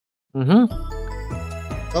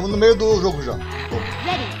 Estamos no meio do jogo já.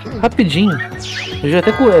 Rapidinho. Eu já até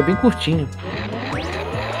é bem curtinho.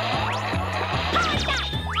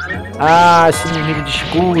 Ah, esse inimigo de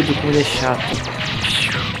escudo, como ele é chato.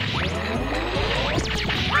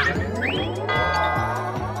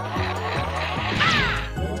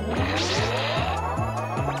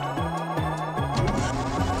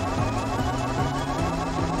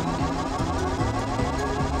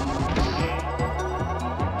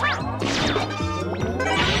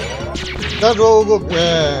 Já jogo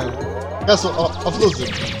Castle of Illusion.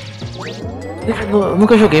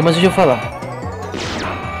 Nunca joguei, mas eu já ia falar.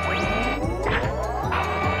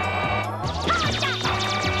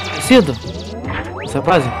 Conhecido? Essa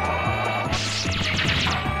fase?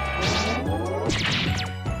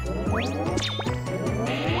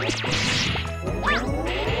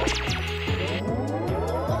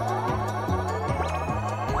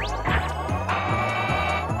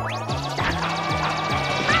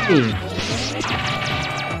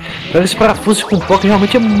 Pega esse parafuso com Poké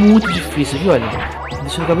realmente é muito difícil, viu? Olha,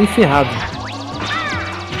 deixa eu ficar bem ferrado.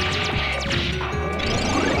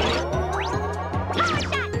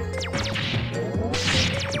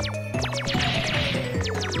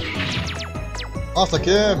 Nossa, aqui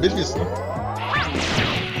é bem difícil, né?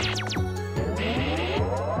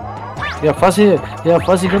 E a fase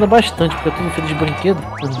engana bastante, porque é tudo feito de brinquedo.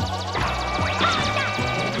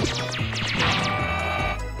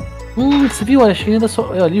 Você viu? Acho que ainda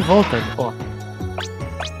só. Ali volta, ó.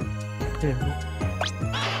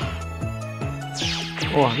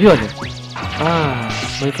 Ó, viu? Olha.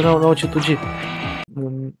 Mas então não é altitude.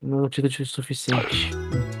 Não é altitude suficiente.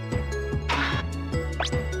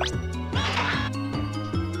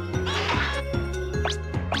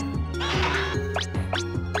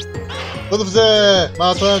 Quando fizer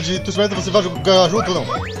maratona de Twistmeta, você vai jogar junto ou não?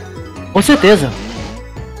 Com certeza.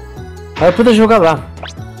 Aí eu posso jogar lá.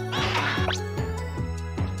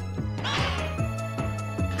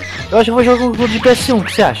 Eu acho que eu vou jogar com o controle de PS1, o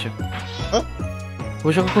que você acha? Hã?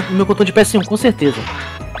 Vou jogar com o meu controle de PS1, com certeza.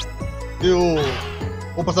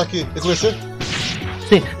 Vou passar aqui, reconhecer?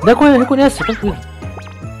 Sim, reconhece, tranquilo.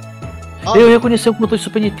 Eu reconheci o controle de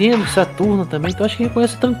Super Nintendo, Saturno também, então acho que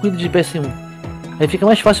reconhece tranquilo de PS1. Aí fica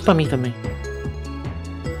mais fácil pra mim também.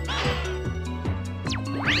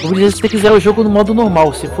 Vou dizer, se você quiser o jogo no modo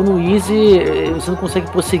normal, se for no Easy, você não consegue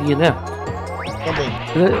prosseguir, né? Também.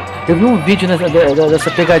 Eu vi um vídeo dessa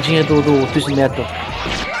pegadinha do Twist Metal.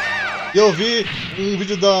 E eu vi um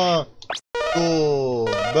vídeo do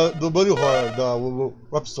Bloody Horror, da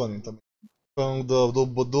Rapsony também. Do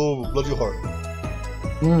Bloody Horror.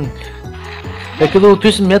 É que no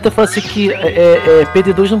Twist Metal fala assim que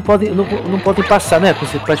perdedores não podem passar, né? Quando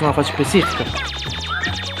você pratica uma fase específica.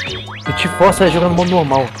 E te força a jogar no modo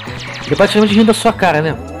normal. É praticamente rindo da sua cara,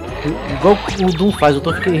 né? Igual o Doom faz, o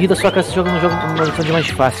Doom fica rindo da sua cara se joga numa versão de mais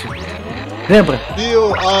fácil. Lembra? E o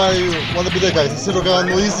Wanna Be The Guy, se você jogar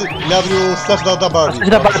no Easy, ele abre o set da Barbie. O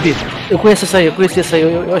set da Barbie. Eu conheci essa aí,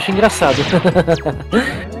 eu achei engraçado.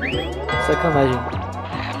 Sacanagem.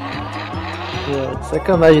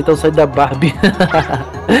 Sacanagem então sair da Barbie.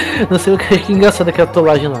 Não sei o que é engraçado aquela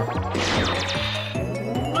tolagem lá.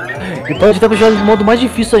 E pode até jogar no modo mais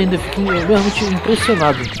difícil ainda, eu fiquei realmente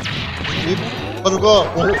impressionado. E pode jogar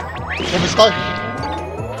o Wolfenstein?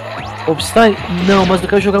 Wolfenstein? Não, mas eu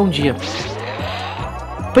quero jogar um dia.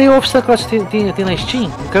 Põe o Wolfenstein clássico tem na Steam?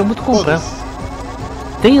 Eu quero muito comprar. Todos.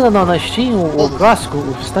 Tem lá na Steam o clássico, o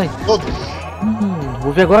Wolfenstein? Todos.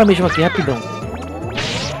 Vou ver agora mesmo aqui, rapidão.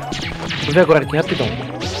 Vou ver agora aqui, rapidão.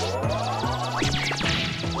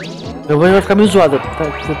 Eu vou ficar meio zoado, tá?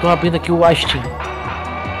 Eu tô abrindo aqui o Steam.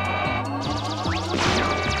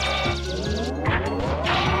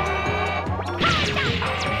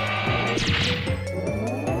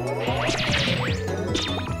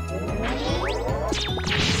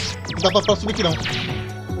 Não dá pra subir aqui não.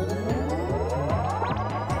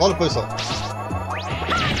 Olha, pessoal.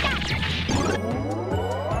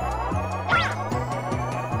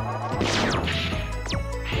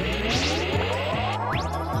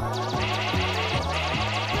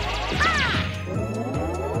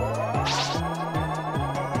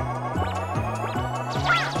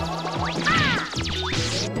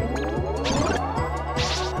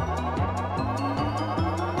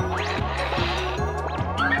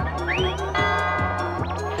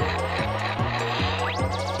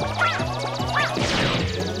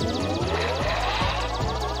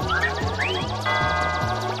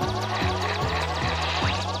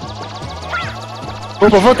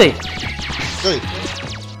 Opa, voltei. Oi.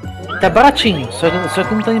 Tá baratinho, só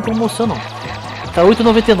que não tá em promoção não. Tá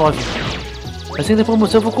R$8,99. Mas se tem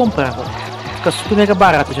promoção eu vou comprar. Fica super mega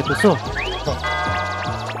barato, já pensou?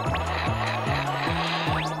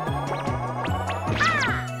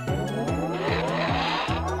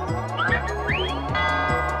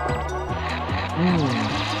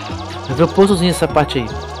 Eu vi o poçozinho essa parte aí.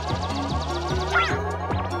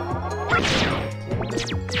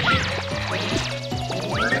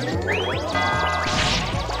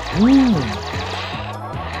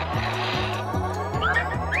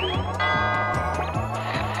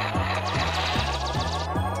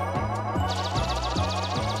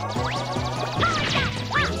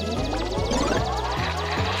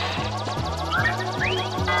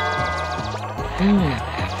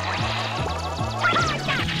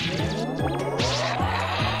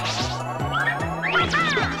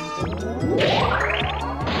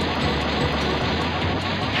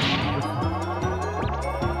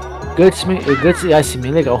 Guts e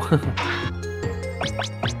Iceman, legal.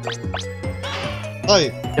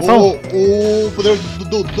 Aí, o poder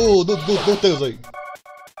do Tails aí.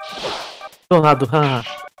 Tornado, haha.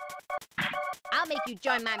 I'll make you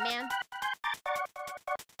join my man.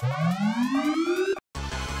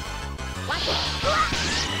 Watch it.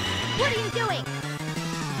 What are you doing?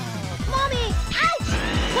 Mommy! Ouch!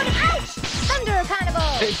 What? Ouch! Thunder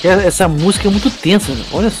Carnival! Essa música é muito tensa, né?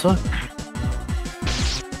 Olha só.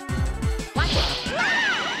 Watch it.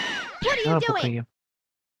 What are you doing? Pouquinho.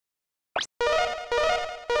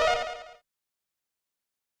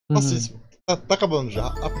 Nossa, isso tá acabando já.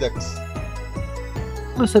 Updex.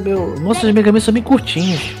 Nossa, os Mega Man são bem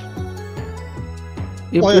curtinhos.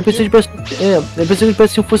 Eu pensei que parece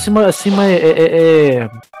que fosse assim, mais.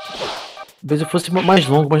 Talvez fosse mais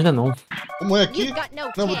longo, mas não é não. O Moe aqui.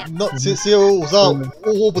 Não, se eu usar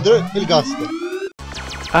o poder, ele gasta.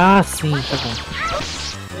 Ah, sim, tá bom.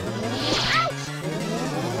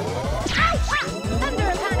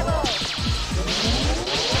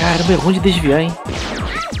 Caramba, é ruim de desviar, hein?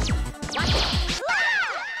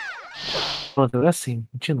 Pronto, agora sim,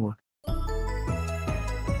 continua.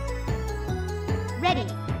 Ready.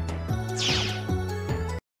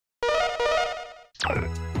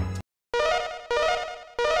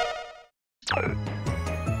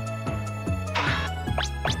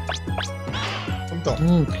 Então.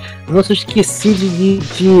 Nossa, eu esqueci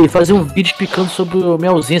de fazer um vídeo explicando sobre a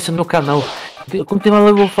minha ausência no meu canal. Quando tem uma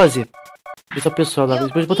live eu vou fazer. Pessoal, pessoal, lá.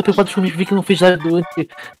 Depois bota preocupado comigo, vi que não fiz live durante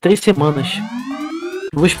 3 semanas.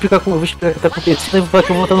 Eu vou explicar o que tá acontecendo e vou falar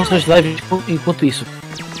que eu vou voltar nas suas lives enquanto isso.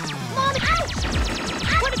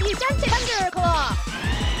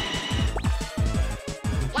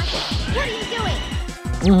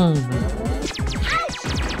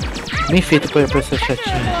 Bem feito pra essa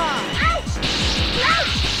chatinha.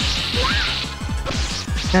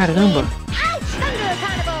 Caramba!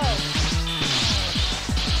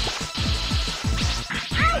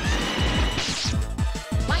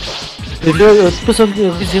 Eu tô pensando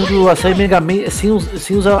dizendo a sair Mega Man sem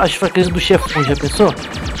usar as fraquezas do chefão, já pensou?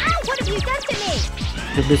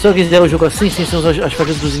 Já pensou que fizeram o jogo assim, sem usar as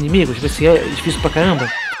fraquezas dos inimigos? Vai ser difícil pra caramba?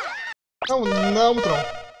 Não, muito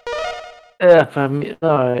não. É, pra mim,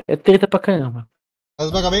 é treta pra caramba. Mas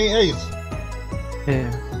o Mega Man é isso. É.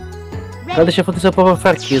 Cada chefão tem sua própria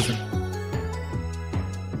fraqueza.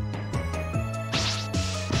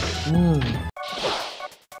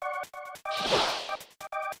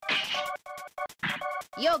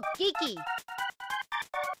 Yo, geeky.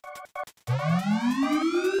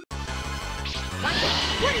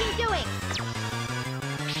 What are you doing?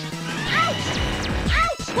 Ouch!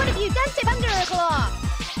 Ouch! What have you done to Thunderclaw?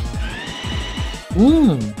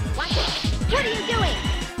 Watch it. What are you doing?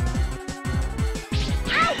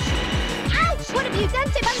 Ouch! Ouch! What have you done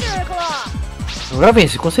to Thunderclaw? Agora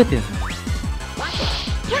vence, com certeza. Watch it.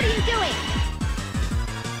 What are you doing?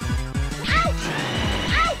 Ouch!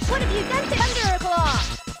 Ouch! What have you done to Thunderclaw?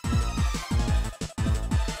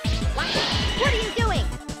 Watch it. What are you doing?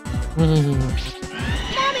 Mommy!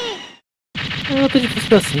 Não tá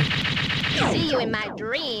difícil assim. See you in my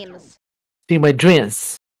dreams. See my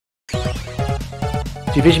dreams.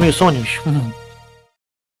 Te vejo meus sonhos.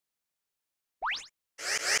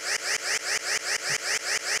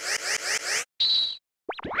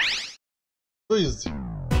 Isso.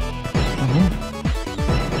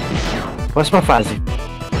 Próxima fase.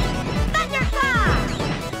 Thunderclaw!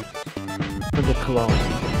 Thunderclaw.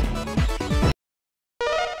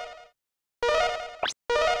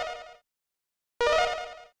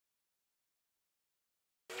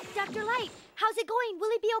 Dr. Light, how's it going?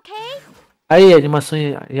 Will he be okay? Aí, animação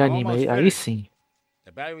e anime. Aí sim.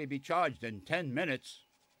 The battery will be charged in 10 minutes.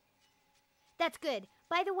 That's good.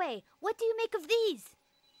 By the way, what do you make of these?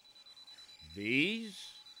 These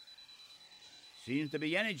seems to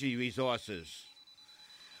be energy resources.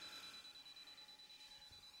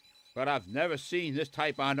 But I've never seen this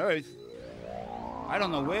type on Earth. I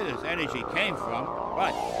don't know where this energy came from,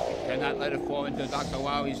 but I cannot let it fall into Dr.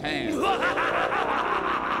 Wowie's hands.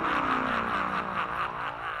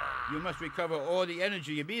 You must recover all the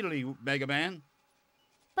energy immediately, Mega Man.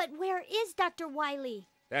 But where is Dr. Wily?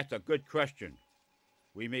 That's a good question.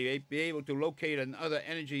 We may be able to locate another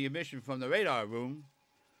energy emission from the radar room.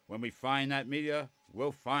 When we find that meteor,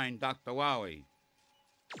 we'll find Dr. Wowie.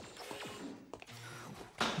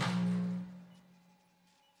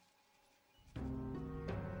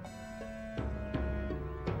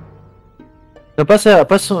 Não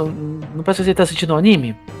parece que você tá assistindo um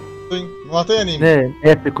anime? Sim, não tem anime. É,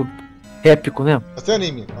 épico. Épico, né? Mas tem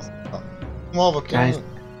anime. Nossa, tá. Nova aqui.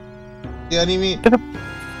 Tem anime.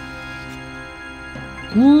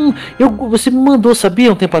 Você me mandou,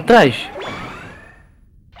 sabia, um tempo atrás?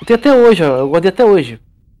 Eu tenho até hoje, ó. Eu guardei até hoje.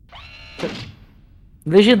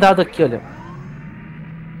 Legendado aqui, olha.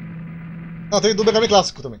 Não, tem do Mega Man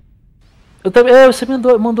clássico também. Eu também, você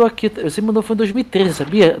mandou aqui. Você mandou foi em 2013,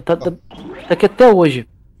 sabia? Tá aqui até hoje.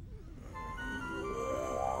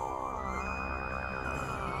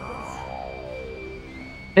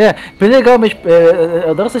 É, bem legal, mas eu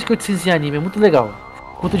adoro essas cutscenes em anime, é muito legal.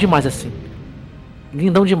 Curto demais assim.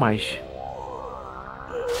 Lindão demais.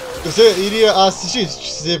 Você iria assistir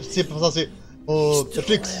se passasse o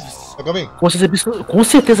Netflix? Mega Man? Com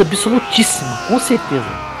certeza absolutíssima. Com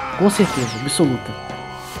certeza, absoluta.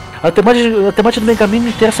 A temática do Mega Man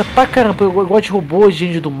me interessa pra caramba. Eu gosto de robôs,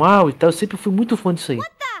 gente do mal e tal. Eu sempre fui muito fã disso aí.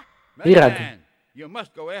 Irado. Man, you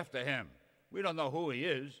must go after him. We don't know who he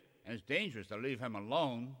is, and it's dangerous to leave him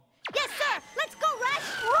alone. Yes, sir! Let's go,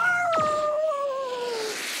 Rush!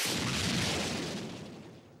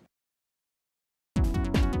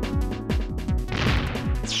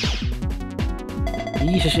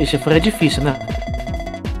 Ixi, esse é difícil, né?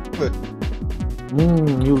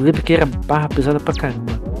 Eu lembro que era barra pesada pra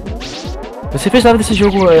caramba. Você fez nada desse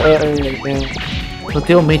jogo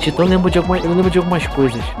anteriormente, então eu lembro de algumas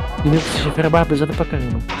coisas. Eu lembro que esse chefe era barra pesada pra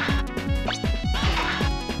caramba.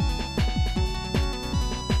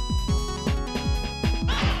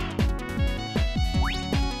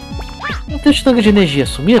 Não tem os tanques de energia,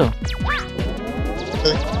 sumiram?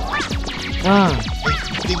 Ah.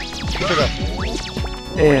 Tem que pegar.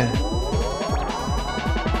 É.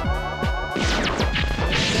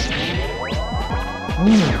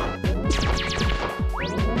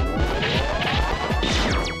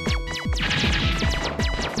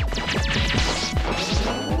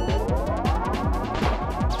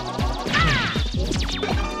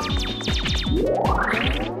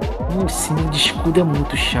 Esse de escudo é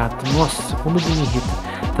muito chato. Nossa, como ele me irrita.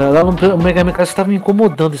 Tá, lá no Mega Man estava me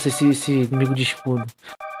incomodando esse inimigo de escudo.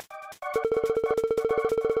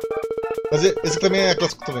 Mas esse também é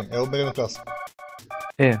clássico também, é o Mega Man clássico.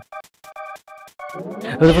 É.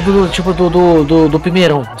 Eu lembro do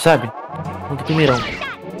primeirão, sabe? Do primeirão.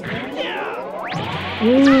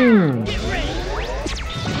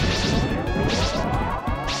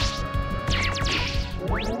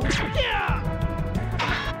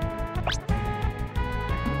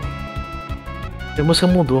 A música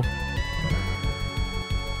mudou.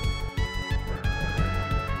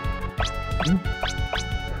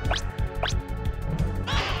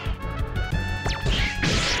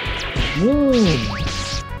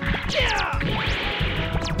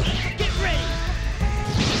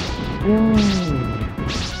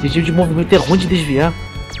 Esse tipo de movimento é ruim de desviar.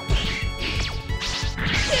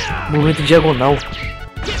 Movimento diagonal.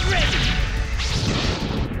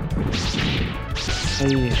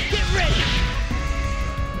 Aí.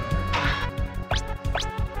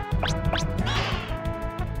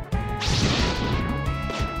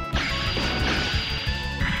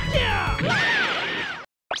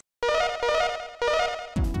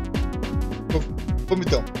 Vamos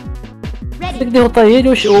então. Tem que derrotar ele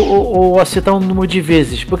ou acertar um número de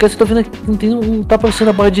vezes. Porque você tá vendo que não tá aparecendo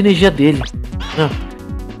a barra de energia dele.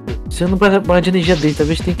 Você não aparece a barra de energia dele,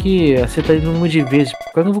 talvez tem que acertar ele um número de vezes.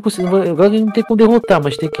 Agora não vou conseguir. Agora não tem como derrotar,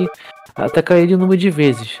 mas tem que atacar ele um número de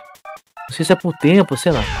vezes. Não sei se é por tempo,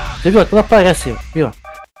 sei lá. Você viu? Aquilo aparece, viu?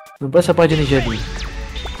 Não aparece a barra de energia dele.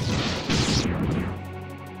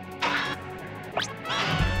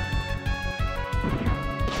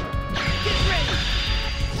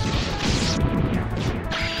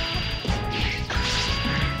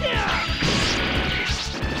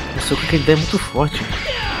 Só que aquele ideia é muito forte.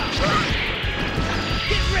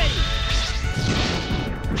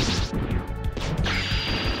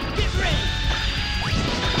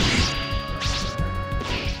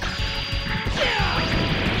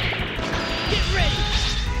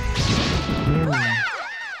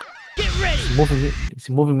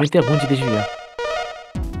 Esse movimento é ruim de desviar.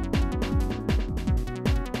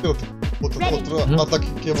 Outro ataque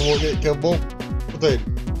que é bom. Conta ele.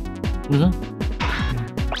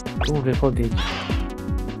 Vamos ver qual dele.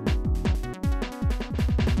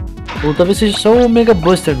 Ou talvez seja só o Mega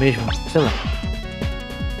Buster mesmo, sei lá.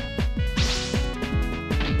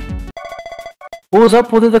 Vou usar o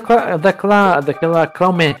poder daquela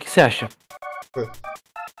Clownman, o que você acha?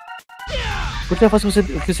 Porque é fácil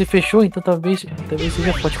que você fechou, então talvez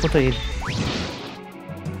seja forte contra ele.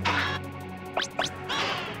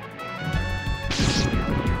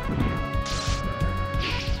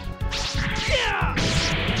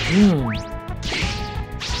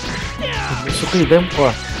 O soco ele dá,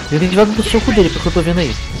 ó. Eu tenho que jogar do soco dele, porque eu tô vendo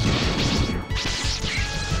aí.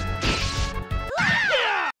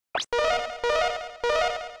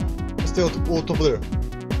 Esse tem outro poder.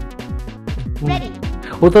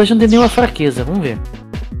 O outro não tem nenhuma fraqueza, vamos ver.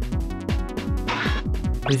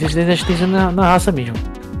 Resistência na raça mesmo.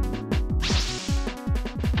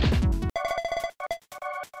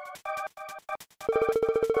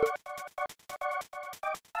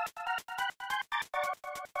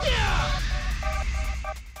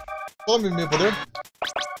 Tome meu poder.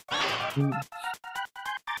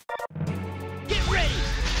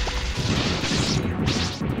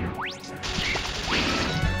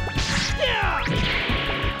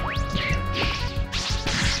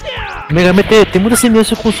 Mega Man tem muita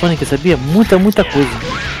semelhança com o Sonic, sabia? Muita coisa.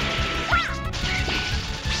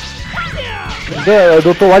 O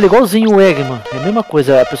Dr. Wily é igualzinho o Eggman, é a mesma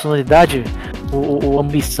coisa, a personalidade, a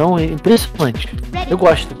ambição é impressionante. Eu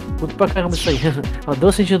gosto, curto pra caramba isso aí. Adoro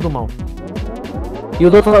o sentido do mal. E o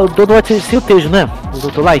Dr. Light sem o Tails, né? O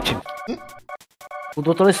Dr. Light. O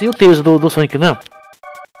Dr. Light sem o Tails do Sonic, né?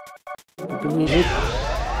 Pelo jeito.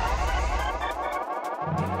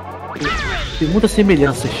 Tem muitas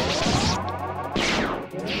semelhanças.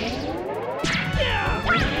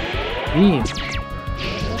 Ih.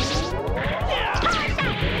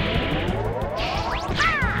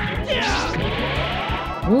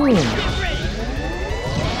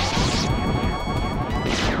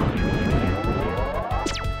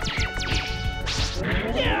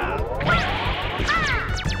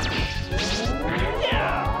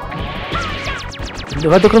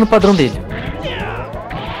 Vai tocando o padrão dele.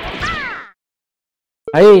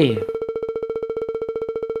 Aí.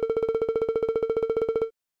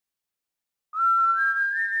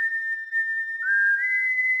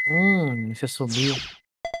 Esse subiu.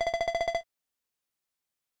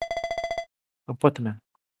 Não pode também.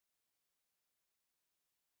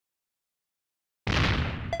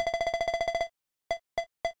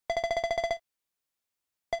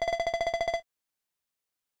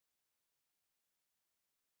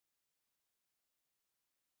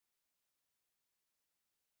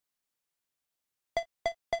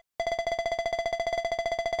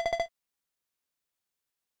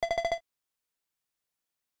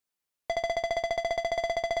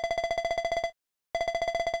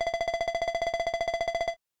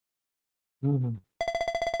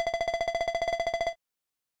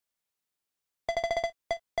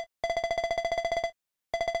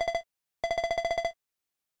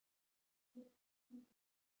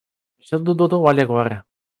 Deixa do Dr. Wily agora.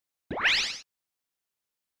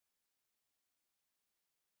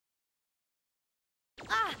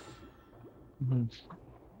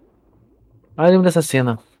 Ah, eu lembro dessa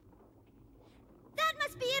cena. That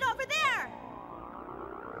must be it over there.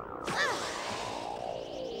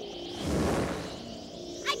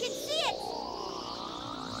 I can see it.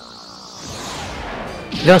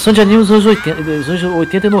 Geração de anime dos anos 80, dos anos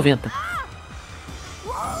 80 e 90.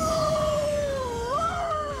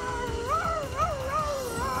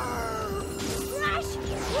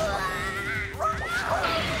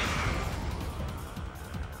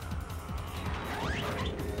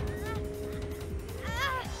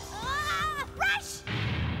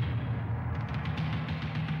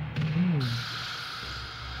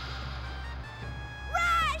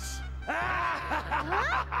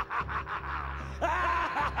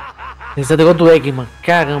 Esse é o negócio do Eggman,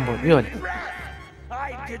 caramba, viu? Olha.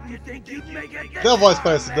 Tem a voz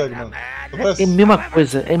parece do Eggman. É a mesma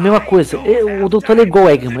coisa, é a mesma coisa. O doutor é igual o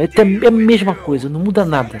Eggman, é a mesma coisa, não muda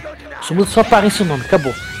nada. Só muda só aparência e o nome,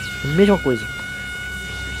 acabou. É a mesma coisa.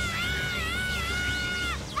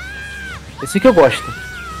 Esse que eu gosto.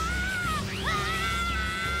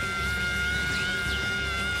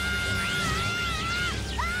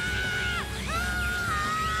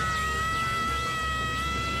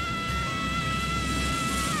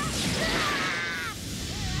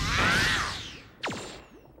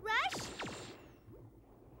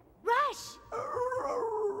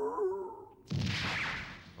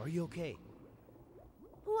 Are you okay?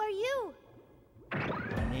 Who are you?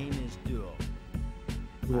 My name is Duo.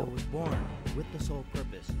 I was born with the sole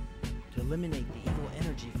purpose to eliminate the evil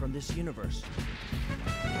energy from this universe.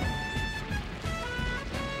 It's coming.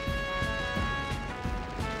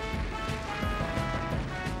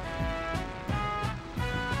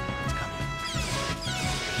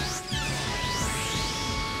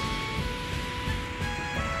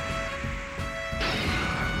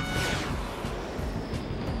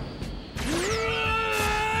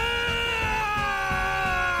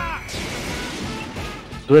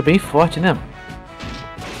 É bem forte, né?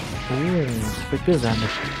 Foi pesado.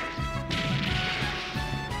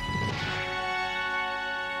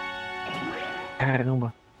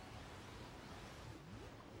 Caramba.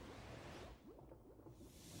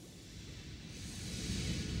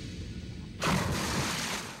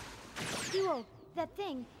 Duo, that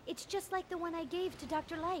thing, it's just like the one I gave to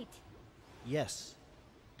Dr. Light. Yes.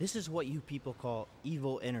 This is what you people call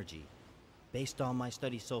evil energy. Based on my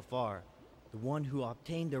studies so far, the one who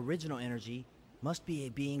obtained the original energy must be a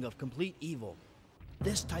being of complete evil.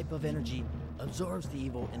 This type of energy absorbs the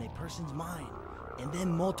evil in a person's mind and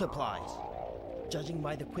then multiplies. Judging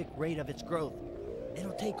by the quick rate of its growth,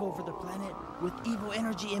 it'll take over the planet with evil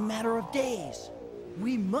energy in a matter of days.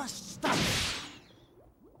 We must stop it.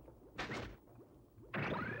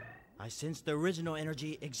 I sense the original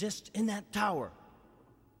energy exists in that tower.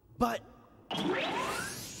 But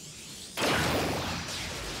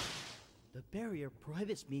the barrier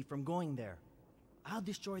prohibits me from going there. I'll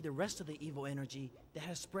destroy the rest of the evil energy that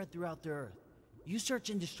has spread throughout the Earth. You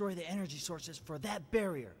search and destroy the energy sources for that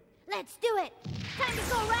barrier. Let's do it! Time to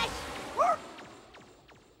go, Rush!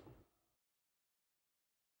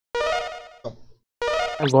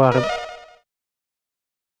 Agora.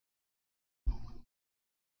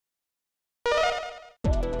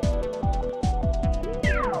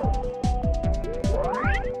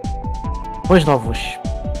 Os novos.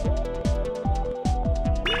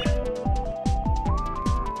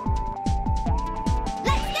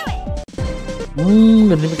 Eu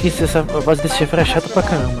lembro que essa base desse chefe era chata pra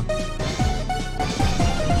caramba.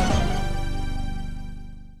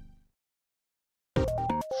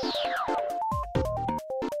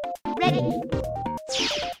 Ready?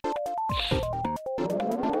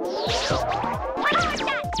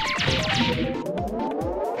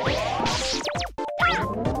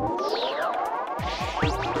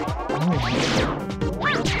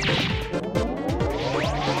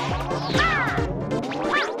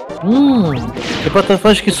 Tem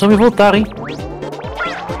plataformas que some e voltaram, hein?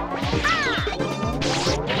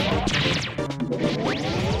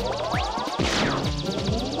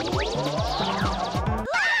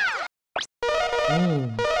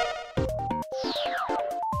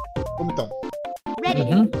 Como então?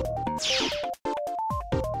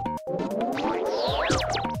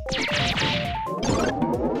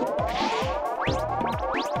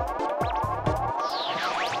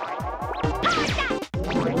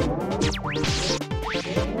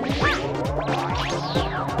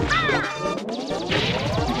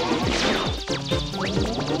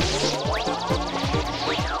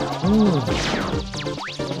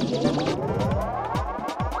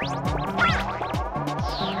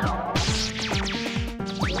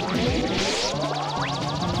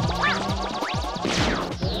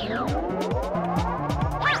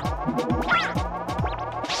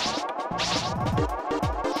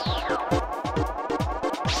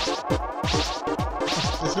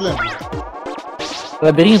 Esse lembra?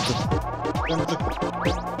 Labirinto? Lembra disso aqui.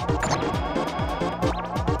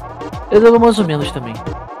 Eu lembro mais ou menos também.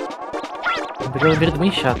 Peguei um labirinto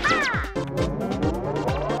bem chato.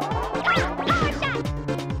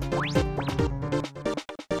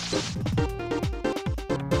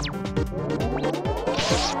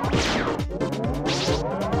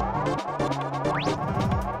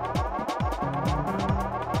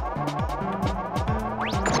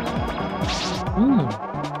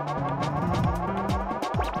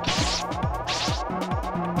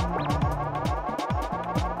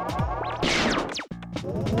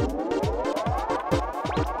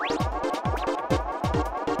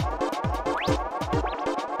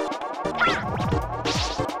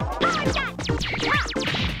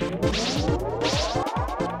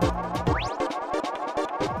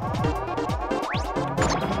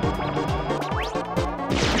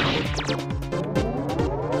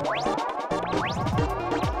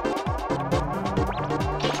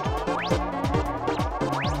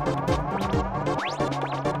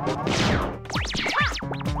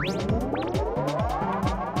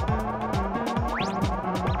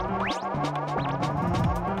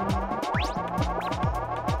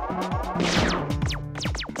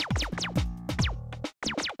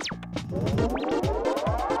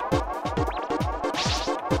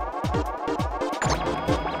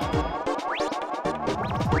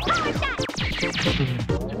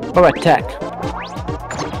 Power attack.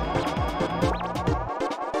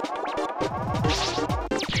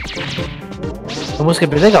 A música é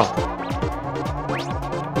bem legal.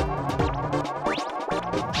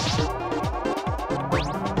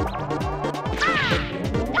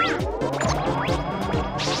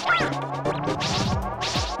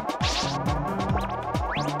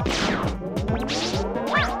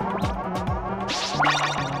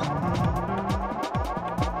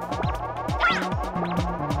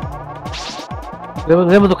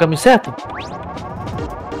 Lembra do caminho certo?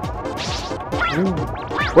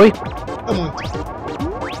 Oi? É muito.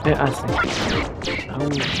 É, assim.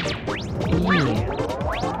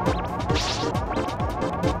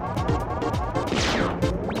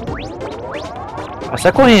 Ah,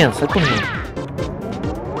 sai correndo, sai correndo.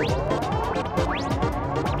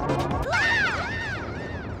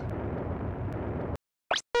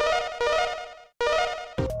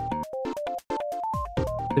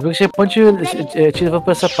 Você viu que o checkpoint te levou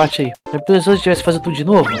pra essa parte aí. Se a pessoa tivesse fazendo tudo de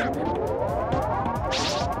novo.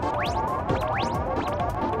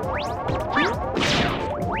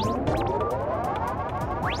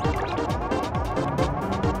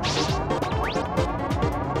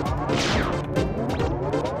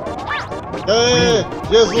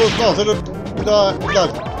 Jesus, não, seja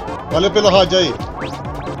cuidado. Valeu pelo rádio aí.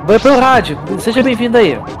 Vai pelo rádio, seja bem-vindo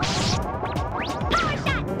aí.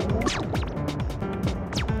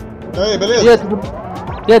 E aí, beleza?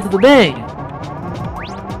 E aí, tudo bem?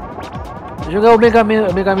 Vou jogar o Mega Man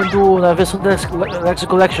na versão da X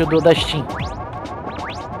Collection da Steam.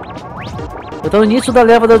 Eu tô no início da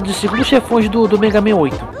leva dos segundos chefões do Mega Man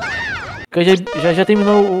 8. Que já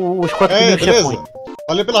terminou os 4 primeiros chefões.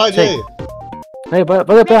 Valeu pela rádio aí.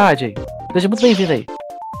 Valeu pela rádio aí. Seja muito bem-vindo aí.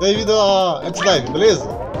 Bem-vindo a X-Live, beleza?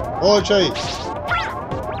 Boa noite aí.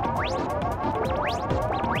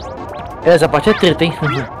 Essa parte é treta, hein?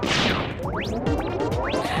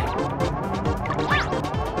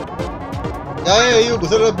 E aí, Hugo,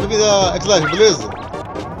 seja bem-vindo a X-Live, beleza?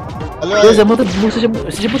 Valeu aí. Beleza,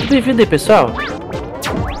 seja muito bem-vindo aí, pessoal.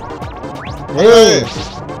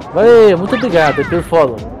 Valeu, muito obrigado pelo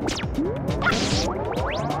follow.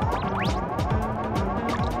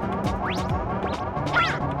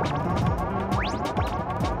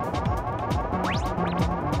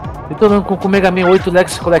 Com o Mega Man 8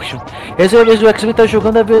 Lex Collection. Essa é a vez o X-Men tá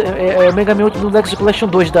jogando o Mega Man 8 do Lex Collection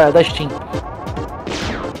 2 da Steam.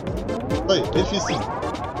 Aí, bem difícil.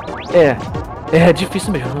 É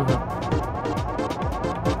difícil mesmo.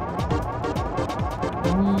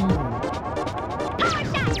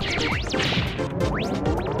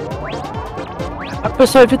 A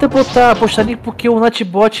pessoa evita postar link porque o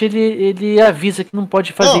Nightbot ele avisa que não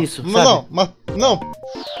pode fazer isso, sabe? Não.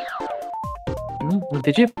 Não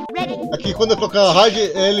entendi? Aqui quando eu colocar a rádio,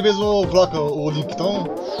 ele mesmo coloca o link, então...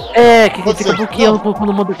 Que fica bloqueando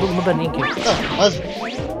quando manda link. Não, mas...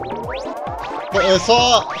 É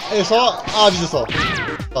só avisa só.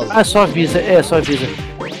 Ah, só avisa, só avisa.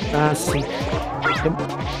 Ah, sim.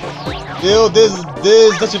 Eu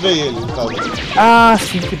desativei ele, no caso. Ah,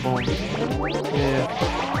 sim, que bom.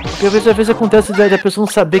 Porque às vezes acontece da pessoa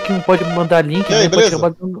não saber que não pode mandar link, e aí, né? Pode beleza?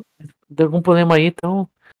 acabar dando algum problema aí, então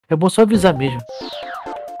é bom só avisar mesmo.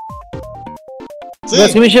 Sim.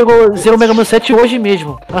 Assim me zerou o Mega Man 7 hoje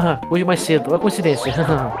mesmo. Hoje mais cedo, olha a coincidência.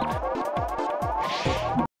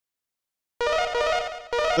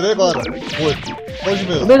 Peraí agora. Hoje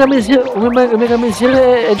mesmo. O Mega Man Zero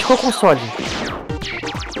é de qual console?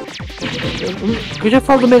 Eu já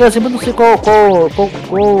falo do Mega Man, mas não sei qual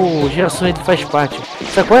geração ele faz parte.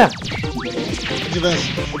 Sabe qual é?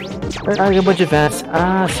 Advance. Game Boy Advance.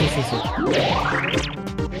 Ah, sim.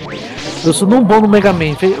 Eu sou um bom no Mega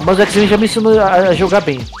Man, mas o X-Men já me ensinou a jogar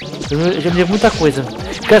bem. Eu já me deu muita coisa.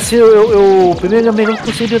 Porque assim, o primeiro Mega Man que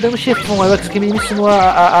eu consegui dar no chefão, aí o X-Men me ensinou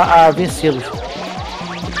a vencê-los.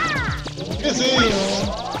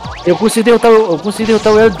 Eu consegui derrotar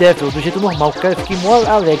o El Devil do jeito normal, cara, fiquei mó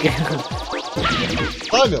alegre.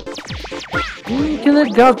 Olha! Que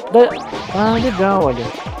legal! Legal, olha.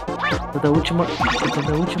 Da última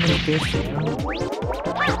espécie.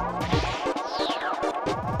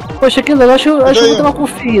 Poxa, que legal, acho que eu vou dar uma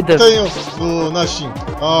conferida. Tenho na Steam.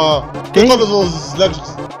 Tem todos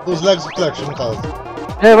os Legos Collection, no caso.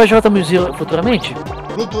 Vai jogar também o Zero futuramente?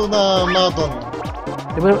 Junto na Maratona.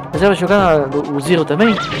 Você vai jogar o Zero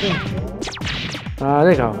também? Sim. Ah,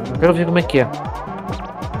 legal. Eu quero ver como é que é.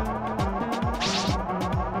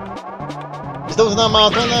 Estamos na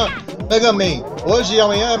Maratona Mega Man. Hoje e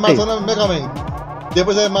amanhã é Maratona Mega Man.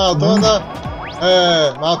 Depois é Maratona...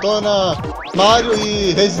 Maratona Mario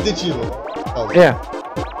e Resident Evil.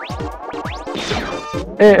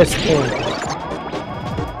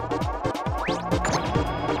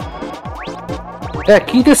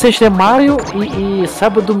 Quinta e sexta é Mario e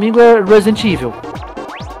sábado e domingo é Resident Evil.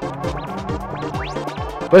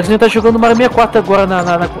 O X-Men tá jogando Mario 64 agora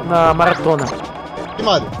na maratona. Que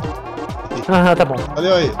Mario? Tá bom.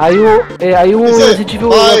 Valeu aí. Aí o Resident Evil...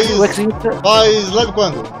 o X-Men faz live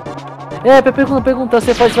quando? Pra perguntar,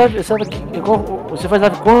 você faz live... Você faz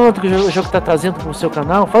live quanto que o jogo tá trazendo pro seu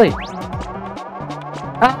canal? Fala aí.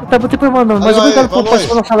 Ah, tá muito problema não, mas obrigado por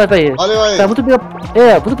participar da nossa live aí. Valeu aí. Tá muito obrigado.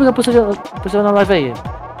 Muito obrigado por participar na live aí.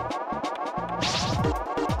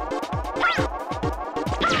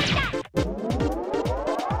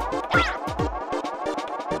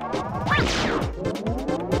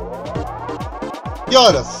 Que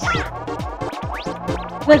horas?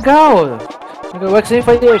 Legal! O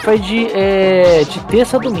X-TREME faz de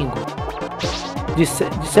terça a domingo. De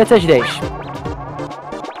 7 às 10.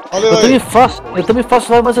 Valeu Eu também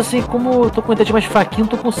faço live, mas assim, como eu tô com a internet mais fraquinha, não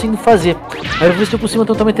tô conseguindo fazer. Aí eu vou ver se eu consigo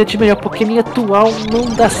manter uma internet melhor, porque minha atual não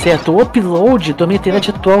dá certo. O upload da minha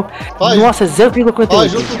internet atual, nossa,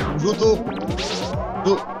 0,48.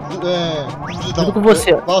 Junto com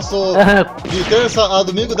você. Passou de terça a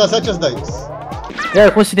domingo, das 7 às 10.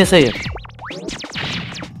 Coincidência aí.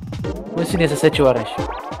 Coincidência, 7 horas.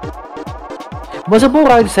 Mas é bom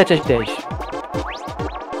horário de 7 às 10.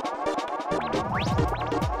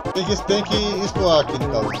 Tem que explorar aqui no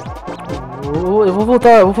caso. Eu vou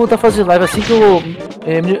voltar a fazer live assim que eu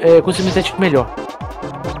conseguir me sentir melhor.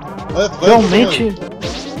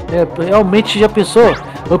 Realmente já pensou?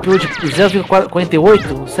 O upload de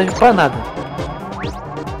 0,48 não serve pra nada.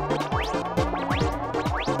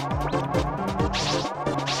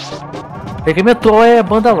 Porque minha atual é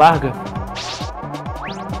banda larga.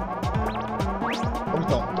 Vamos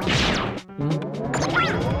então.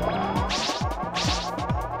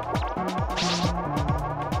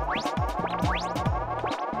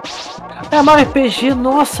 Mario RPG,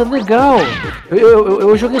 nossa, legal!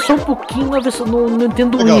 Eu joguei só um pouquinho na versão no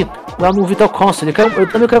Nintendo Wii, lá no Virtual Console. Eu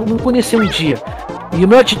também quero me conhecer um dia. E o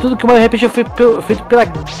meu atitude é que o Mario RPG foi feito pela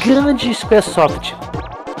grande Squaresoft.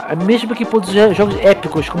 Mesmo que por jogos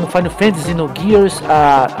épicos como Final Fantasy, no Gears,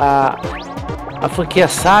 a franquia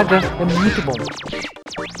Saga, é muito bom.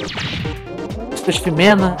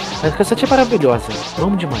 Xtreme, a Squaresoft é maravilhosa,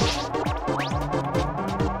 amo demais.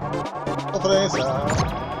 Conferência.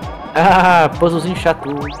 Puzzlezinho chato.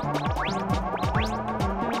 O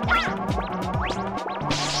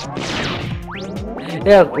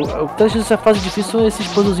que tá deixando essa fase difícil são esses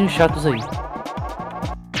puzzlezinhos chatos aí.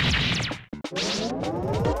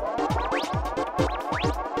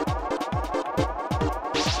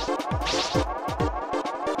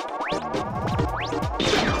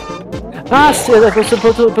 Você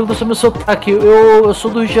perguntou sobre o meu sotaque. Eu sou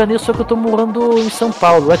do Rio de Janeiro, só que eu tô morando em São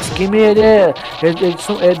Paulo. O X-Gamer ele é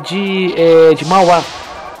de Mauá.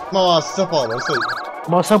 Mauá, São Paulo, é isso aí.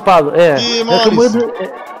 Mauá, São Paulo,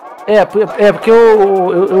 porque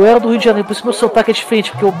eu era do Rio de Janeiro, por isso que meu sotaque é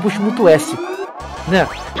diferente, porque eu puxo muito S, né?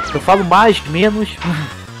 Eu falo mais, menos,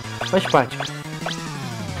 faz parte.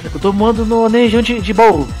 Eu tô morando na região de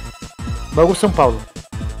Bauru, São Paulo.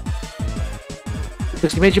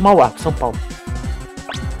 Esse meio de Mauá, São Paulo.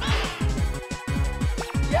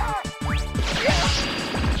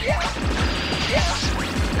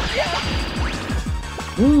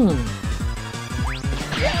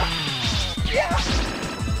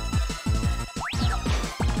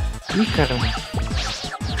 Ih, caramba.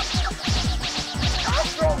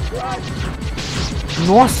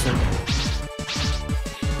 Nossa!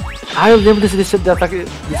 Eu lembro desse ataque,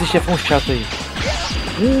 desse chefão chato aí.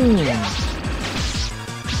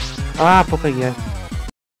 Porcaria.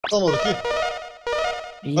 Vamos aqui.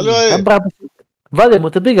 Valeu aí. Tá brabo. Valeu,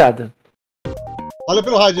 muito obrigado. Valeu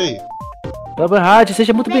pelo rádio aí. Valeu, rádio.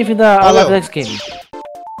 Seja muito bem-vindo à live do X-Game.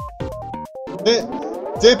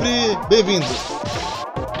 Sempre bem-vindo.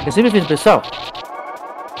 É sempre bem-vindo, pessoal.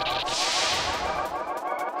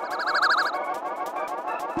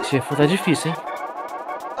 Esse chefão tá difícil, hein?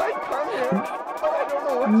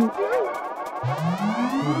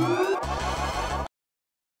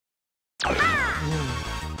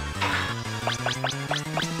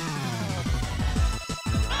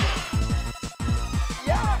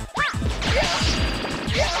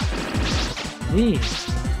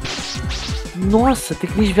 Nossa, tem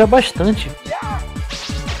que desviar bastante.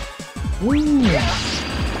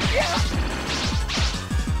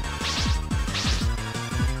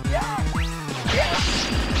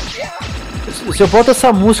 Se eu boto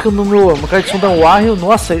essa música no meu cara de som da Warrior,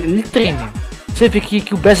 nossa, ele treme. Você vê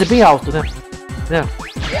que o bass é bem alto, né?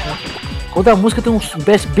 Quando a música tem um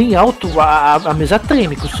bass bem alto, a mesa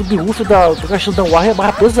treme, que o subwoofer da caixa da Warrior é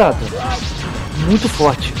barra pesada. Muito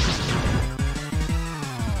forte.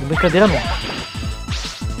 Não é brincadeira não.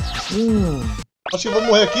 Acho que vou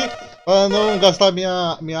morrer aqui pra não gastar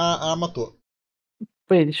minha arma toda.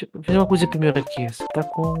 Peraí, deixa eu fazer uma coisa primeiro aqui. Você tá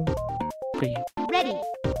com... Peraí.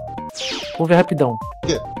 Vamos ver rapidão. O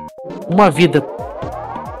quê? Uma vida.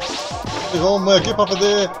 Vamos morrer aqui pra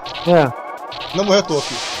poder... não morrer à toa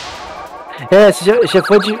aqui. Já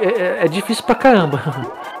foi é difícil pra caramba.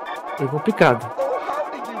 É complicado.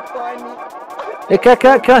 É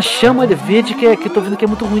aquela chama de verde que eu tô vendo que é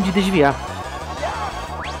muito ruim de desviar.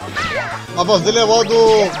 A voz dele é igual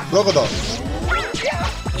do Brogodon.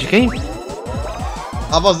 De quem?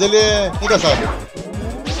 A voz dele é engraçada.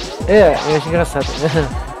 Eu acho engraçado.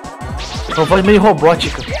 É uma voz meio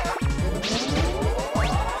robótica.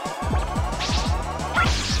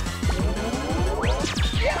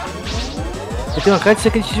 Eu tenho uma cara de ser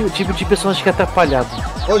aquele tipo de personagem que é atrapalhado.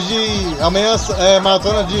 Amanhã é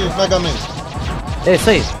maratona de Mega Man. É isso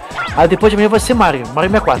aí. Aí depois de amanhã vai ser Mario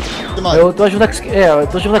 64. Eu tô ajudando a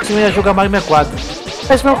X-TREME a jogar Mario 64.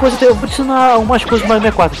 Essa é uma coisa, eu vou te ensinar algumas coisas do Mario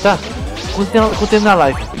 64, tá? Quando terminar a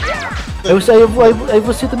live. Aí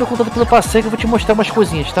você tá me contando pelo passeio que eu vou te mostrar umas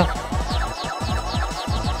coisinhas, tá?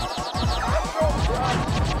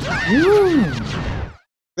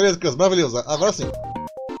 Beleza, criança, maravilhoso. Agora sim.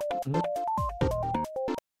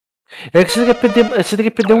 É que você tem que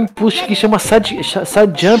aprender um push que chama side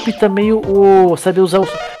jump e também saber usar o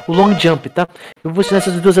long jump, tá? Eu vou ensinar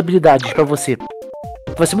essas duas habilidades pra você.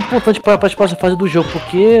 Vai ser muito importante para as próximas fases do jogo,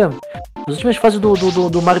 porque nas últimas fases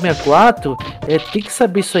do Mario 64, tem que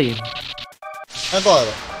saber isso aí. Agora.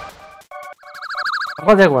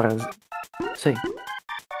 Isso aí.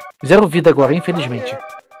 0 vida agora, infelizmente.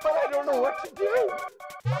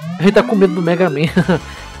 Ele tá com medo do Mega Man.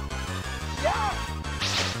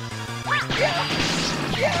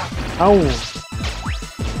 Au.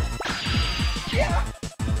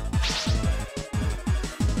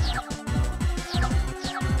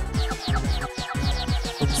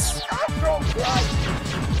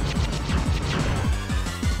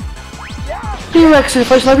 E o X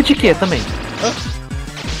faz live de quê também?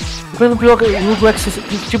 No X,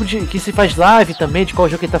 que tipo de que se faz live também, de qual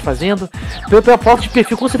jogo que ele tá fazendo. Pela foto de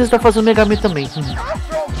perfil, com certeza tá fazendo Mega Man também.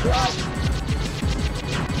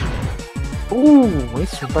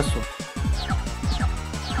 Esse sim, passou.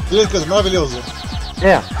 Beleza, maravilhoso.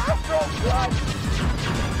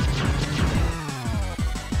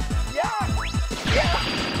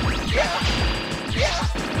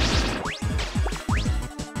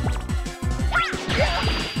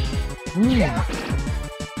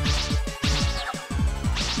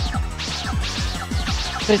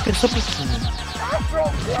 Espera só um pouquinho.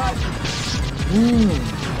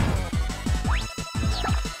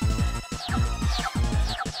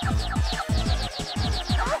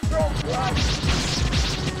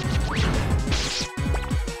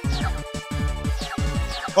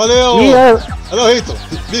 Valeu! Valeu, Rito!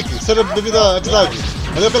 Vicky, seja bem-vindo à Live.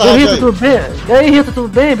 Valeu pela rádio aí. Tudo bem? E aí, Rito, tudo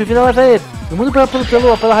bem? Bem-vindo à live aí. Muito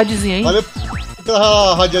pela radiozinha, hein? Valeu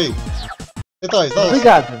pela rádio aí. Então,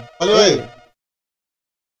 obrigado. Valeu aí.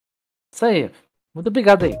 Isso aí. Muito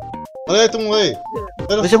obrigado aí. Valeu aí, todo mundo aí.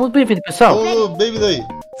 Seja muito bem-vindo, pessoal. Bem-vindo aí.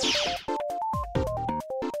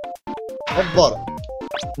 Vamos embora.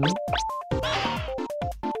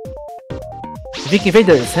 Viking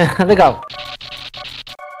Invaders, legal.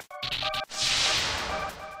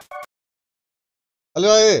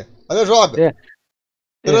 Valeu aí. Valeu, joga.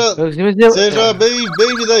 Seja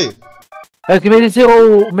bem-vindo aí. Eu queria dizer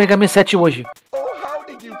o Mega Man 7 hoje.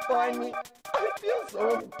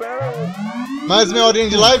 Mais meia horinha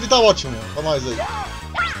de live tá ótimo. Pra nós aí.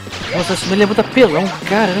 Nossa, esse me levanta pelão,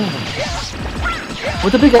 caramba.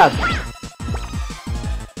 Muito obrigado.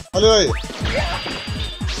 Valeu aí.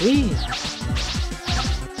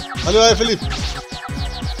 Valeu aí, Felipe.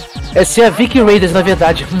 Essa é a Viking Raiders, na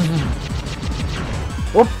verdade.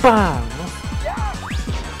 Opa!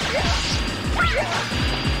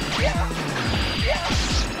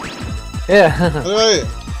 Valeu aí.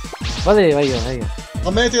 Valeu, aí.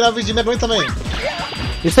 Também tem live de Mega Man também.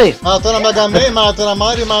 Isso aí. Maratona Mega Man, Maratona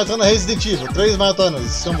Mario e Maratona Resident Evil. 3 maratonas,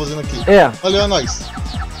 estamos fazendo aqui. Valeu, é nóis.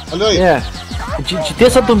 Valeu aí. De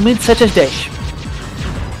terça a domingo de 7 às 10.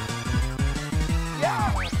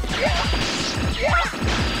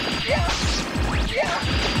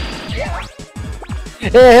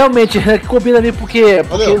 Realmente, combina ali porque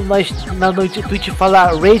nós na Twitch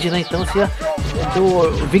fala Raid, né? Então se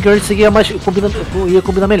o Vigor seguia mais ia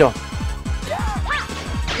combinar melhor.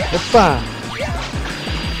 Opa!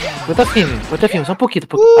 Bota firme, só um pouquinho.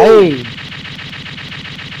 Aí!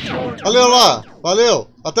 Valeu lá! Valeu!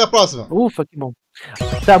 Até a próxima! Ufa, que bom!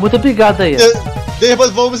 Tá, muito obrigado aí!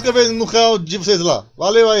 Depois vou me inscrever no canal de vocês lá.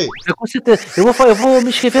 Valeu aí! Com certeza! Eu vou me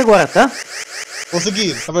inscrever agora, tá?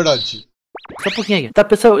 Consegui, na verdade. Só um pouquinho aí. Tá,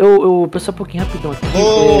 pessoal, eu peço um pouquinho rapidão aqui.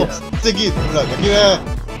 Vou seguir, na verdade. Aqui é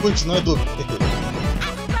Twitch, não é dúvida.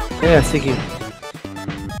 Seguir.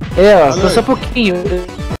 Só um pouquinho.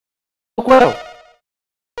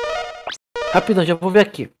 Rapidão, já vou ver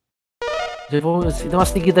aqui. Já vou dar uma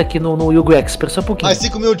seguida aqui no Yugo X, espera só um pouquinho. Mais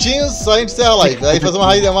 5 minutinhos, só a gente encerra a live. Aí faz uma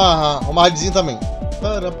raidzinha também.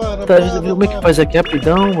 Tá, como é que faz aqui?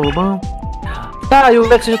 Rapidão, bom. Tá,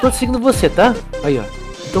 Yugo X, eu já tô seguindo você, tá? Aí, ó.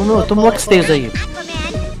 Tô no X-Tails aí.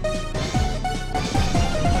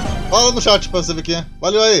 Fala no chat pra você ver quem é.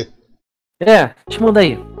 Valeu aí. Te manda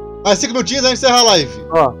aí. Mais 5 minutinhos, a gente encerra a live.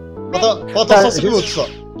 Ó. Falta só 5 minutos só.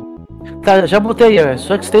 Tá, já botei aí, ó.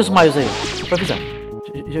 Só X-Tails mais aí. Só pra avisar.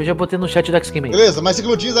 Já botei no chat do X-Game aí. Beleza, mais 5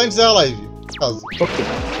 minutinhos, a gente encerra a live. Caso. Ok.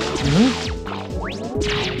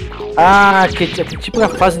 Que tipo a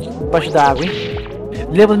fase debaixo da água, hein?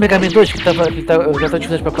 Lembra do Mega Man 2 que eu já tô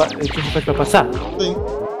dificuldade pra passar? Sim.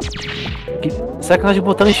 Será que nós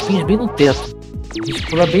botamos espinhos bem no teto? A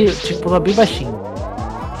gente pula bem baixinho.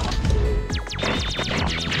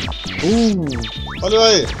 Valeu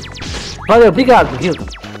aí. Valeu, obrigado, Hilton.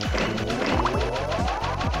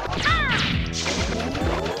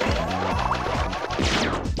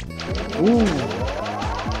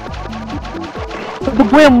 Do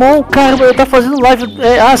Goemon, cara, eu tava fazendo live.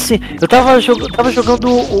 Sim, eu tava jogando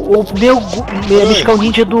o meu Mystical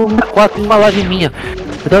Ninja do 64 em uma live minha.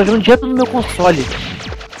 Eu tava jogando direto no meu console.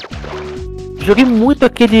 Joguei muito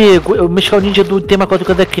o Mystical Ninja do tema 4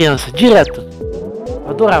 quando era criança, direto.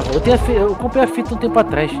 Adorava. Eu comprei a fita um tempo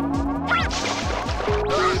atrás.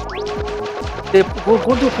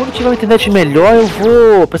 Quando tiver uma internet melhor, eu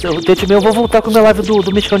vou voltar com a minha live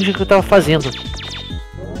do Mystical Ninja que eu tava fazendo.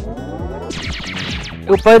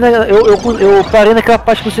 Eu parei naquela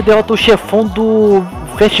parte que você derrota o chefão do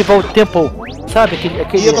Festival Temple, sabe?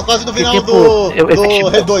 E eu tô quase no final do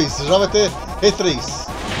R2, já vai ter R3.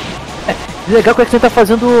 Legal que você tá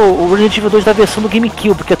fazendo o Resident Evil 2 da versão do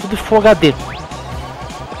GameCube, porque é tudo Full HD.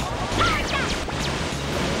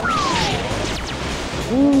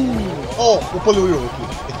 O Poliwheel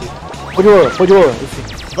aqui. Poliwheel,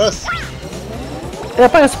 Parece?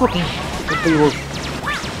 Parece um pouquinho. O Poliwheel.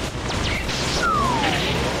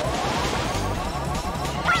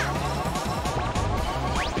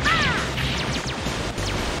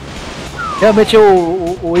 Realmente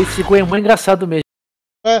esse Goemon é engraçado mesmo.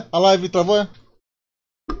 A live travou,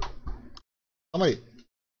 Calma aí.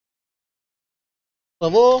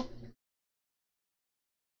 Travou?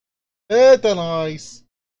 Eita, nós!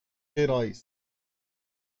 Heróis.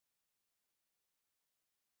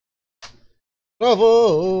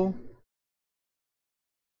 Travou!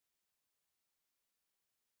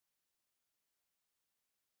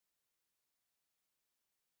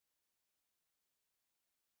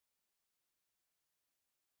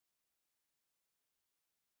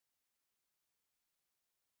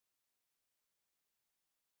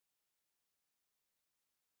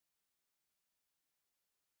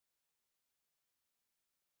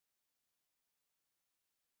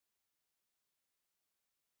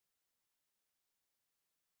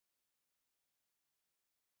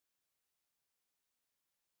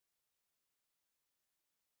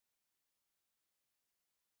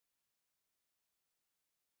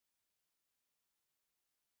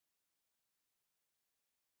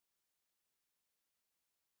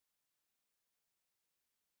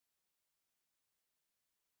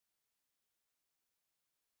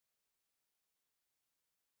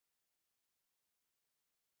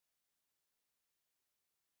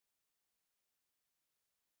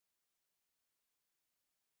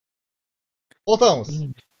 Voltamos.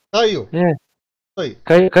 Caiu. Isso aí.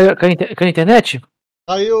 Caiu a internet?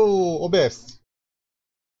 Caiu o OBS.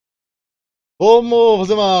 Vamos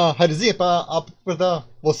fazer uma raidzinha pra apertar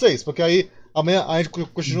vocês, porque aí amanhã a gente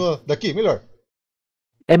continua daqui, melhor.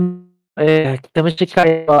 Também tinha que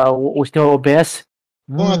cair o sistema OBS.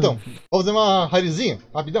 Vamos então. Vamos fazer uma raidzinha,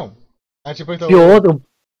 rapidão. A gente aperta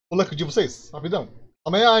o luck de vocês, rapidão.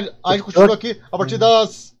 Amanhã a gente continua aqui a partir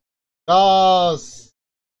das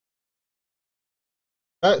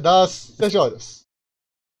 7 horas.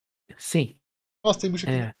 Sim. Nossa, tem bicho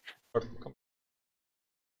aqui.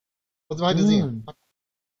 Fazer uma raidzinha.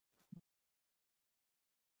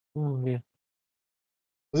 Vamos ver.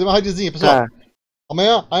 Fazer uma raidzinha, pessoal. Tá.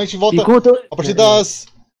 Amanhã a gente volta a partir das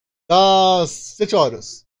 7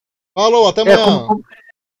 horas. Falou, até amanhã.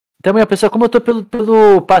 Até amanhã, pessoal. Como eu tô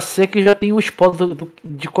pelo passeio que já tem um spoiler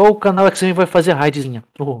de qual canal é que você vai fazer raidzinha.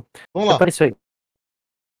 Vamos lá. Apareceu aí.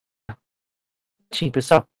 Sim,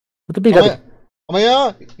 pessoal. Muito obrigado.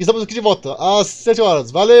 Amanhã estamos aqui de volta às 7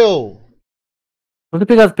 horas. Valeu! Muito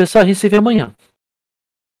obrigado, pessoal. A gente se vê amanhã.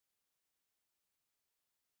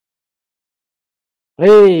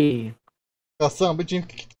 Ei! Caçamba, tinha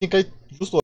que cair justo.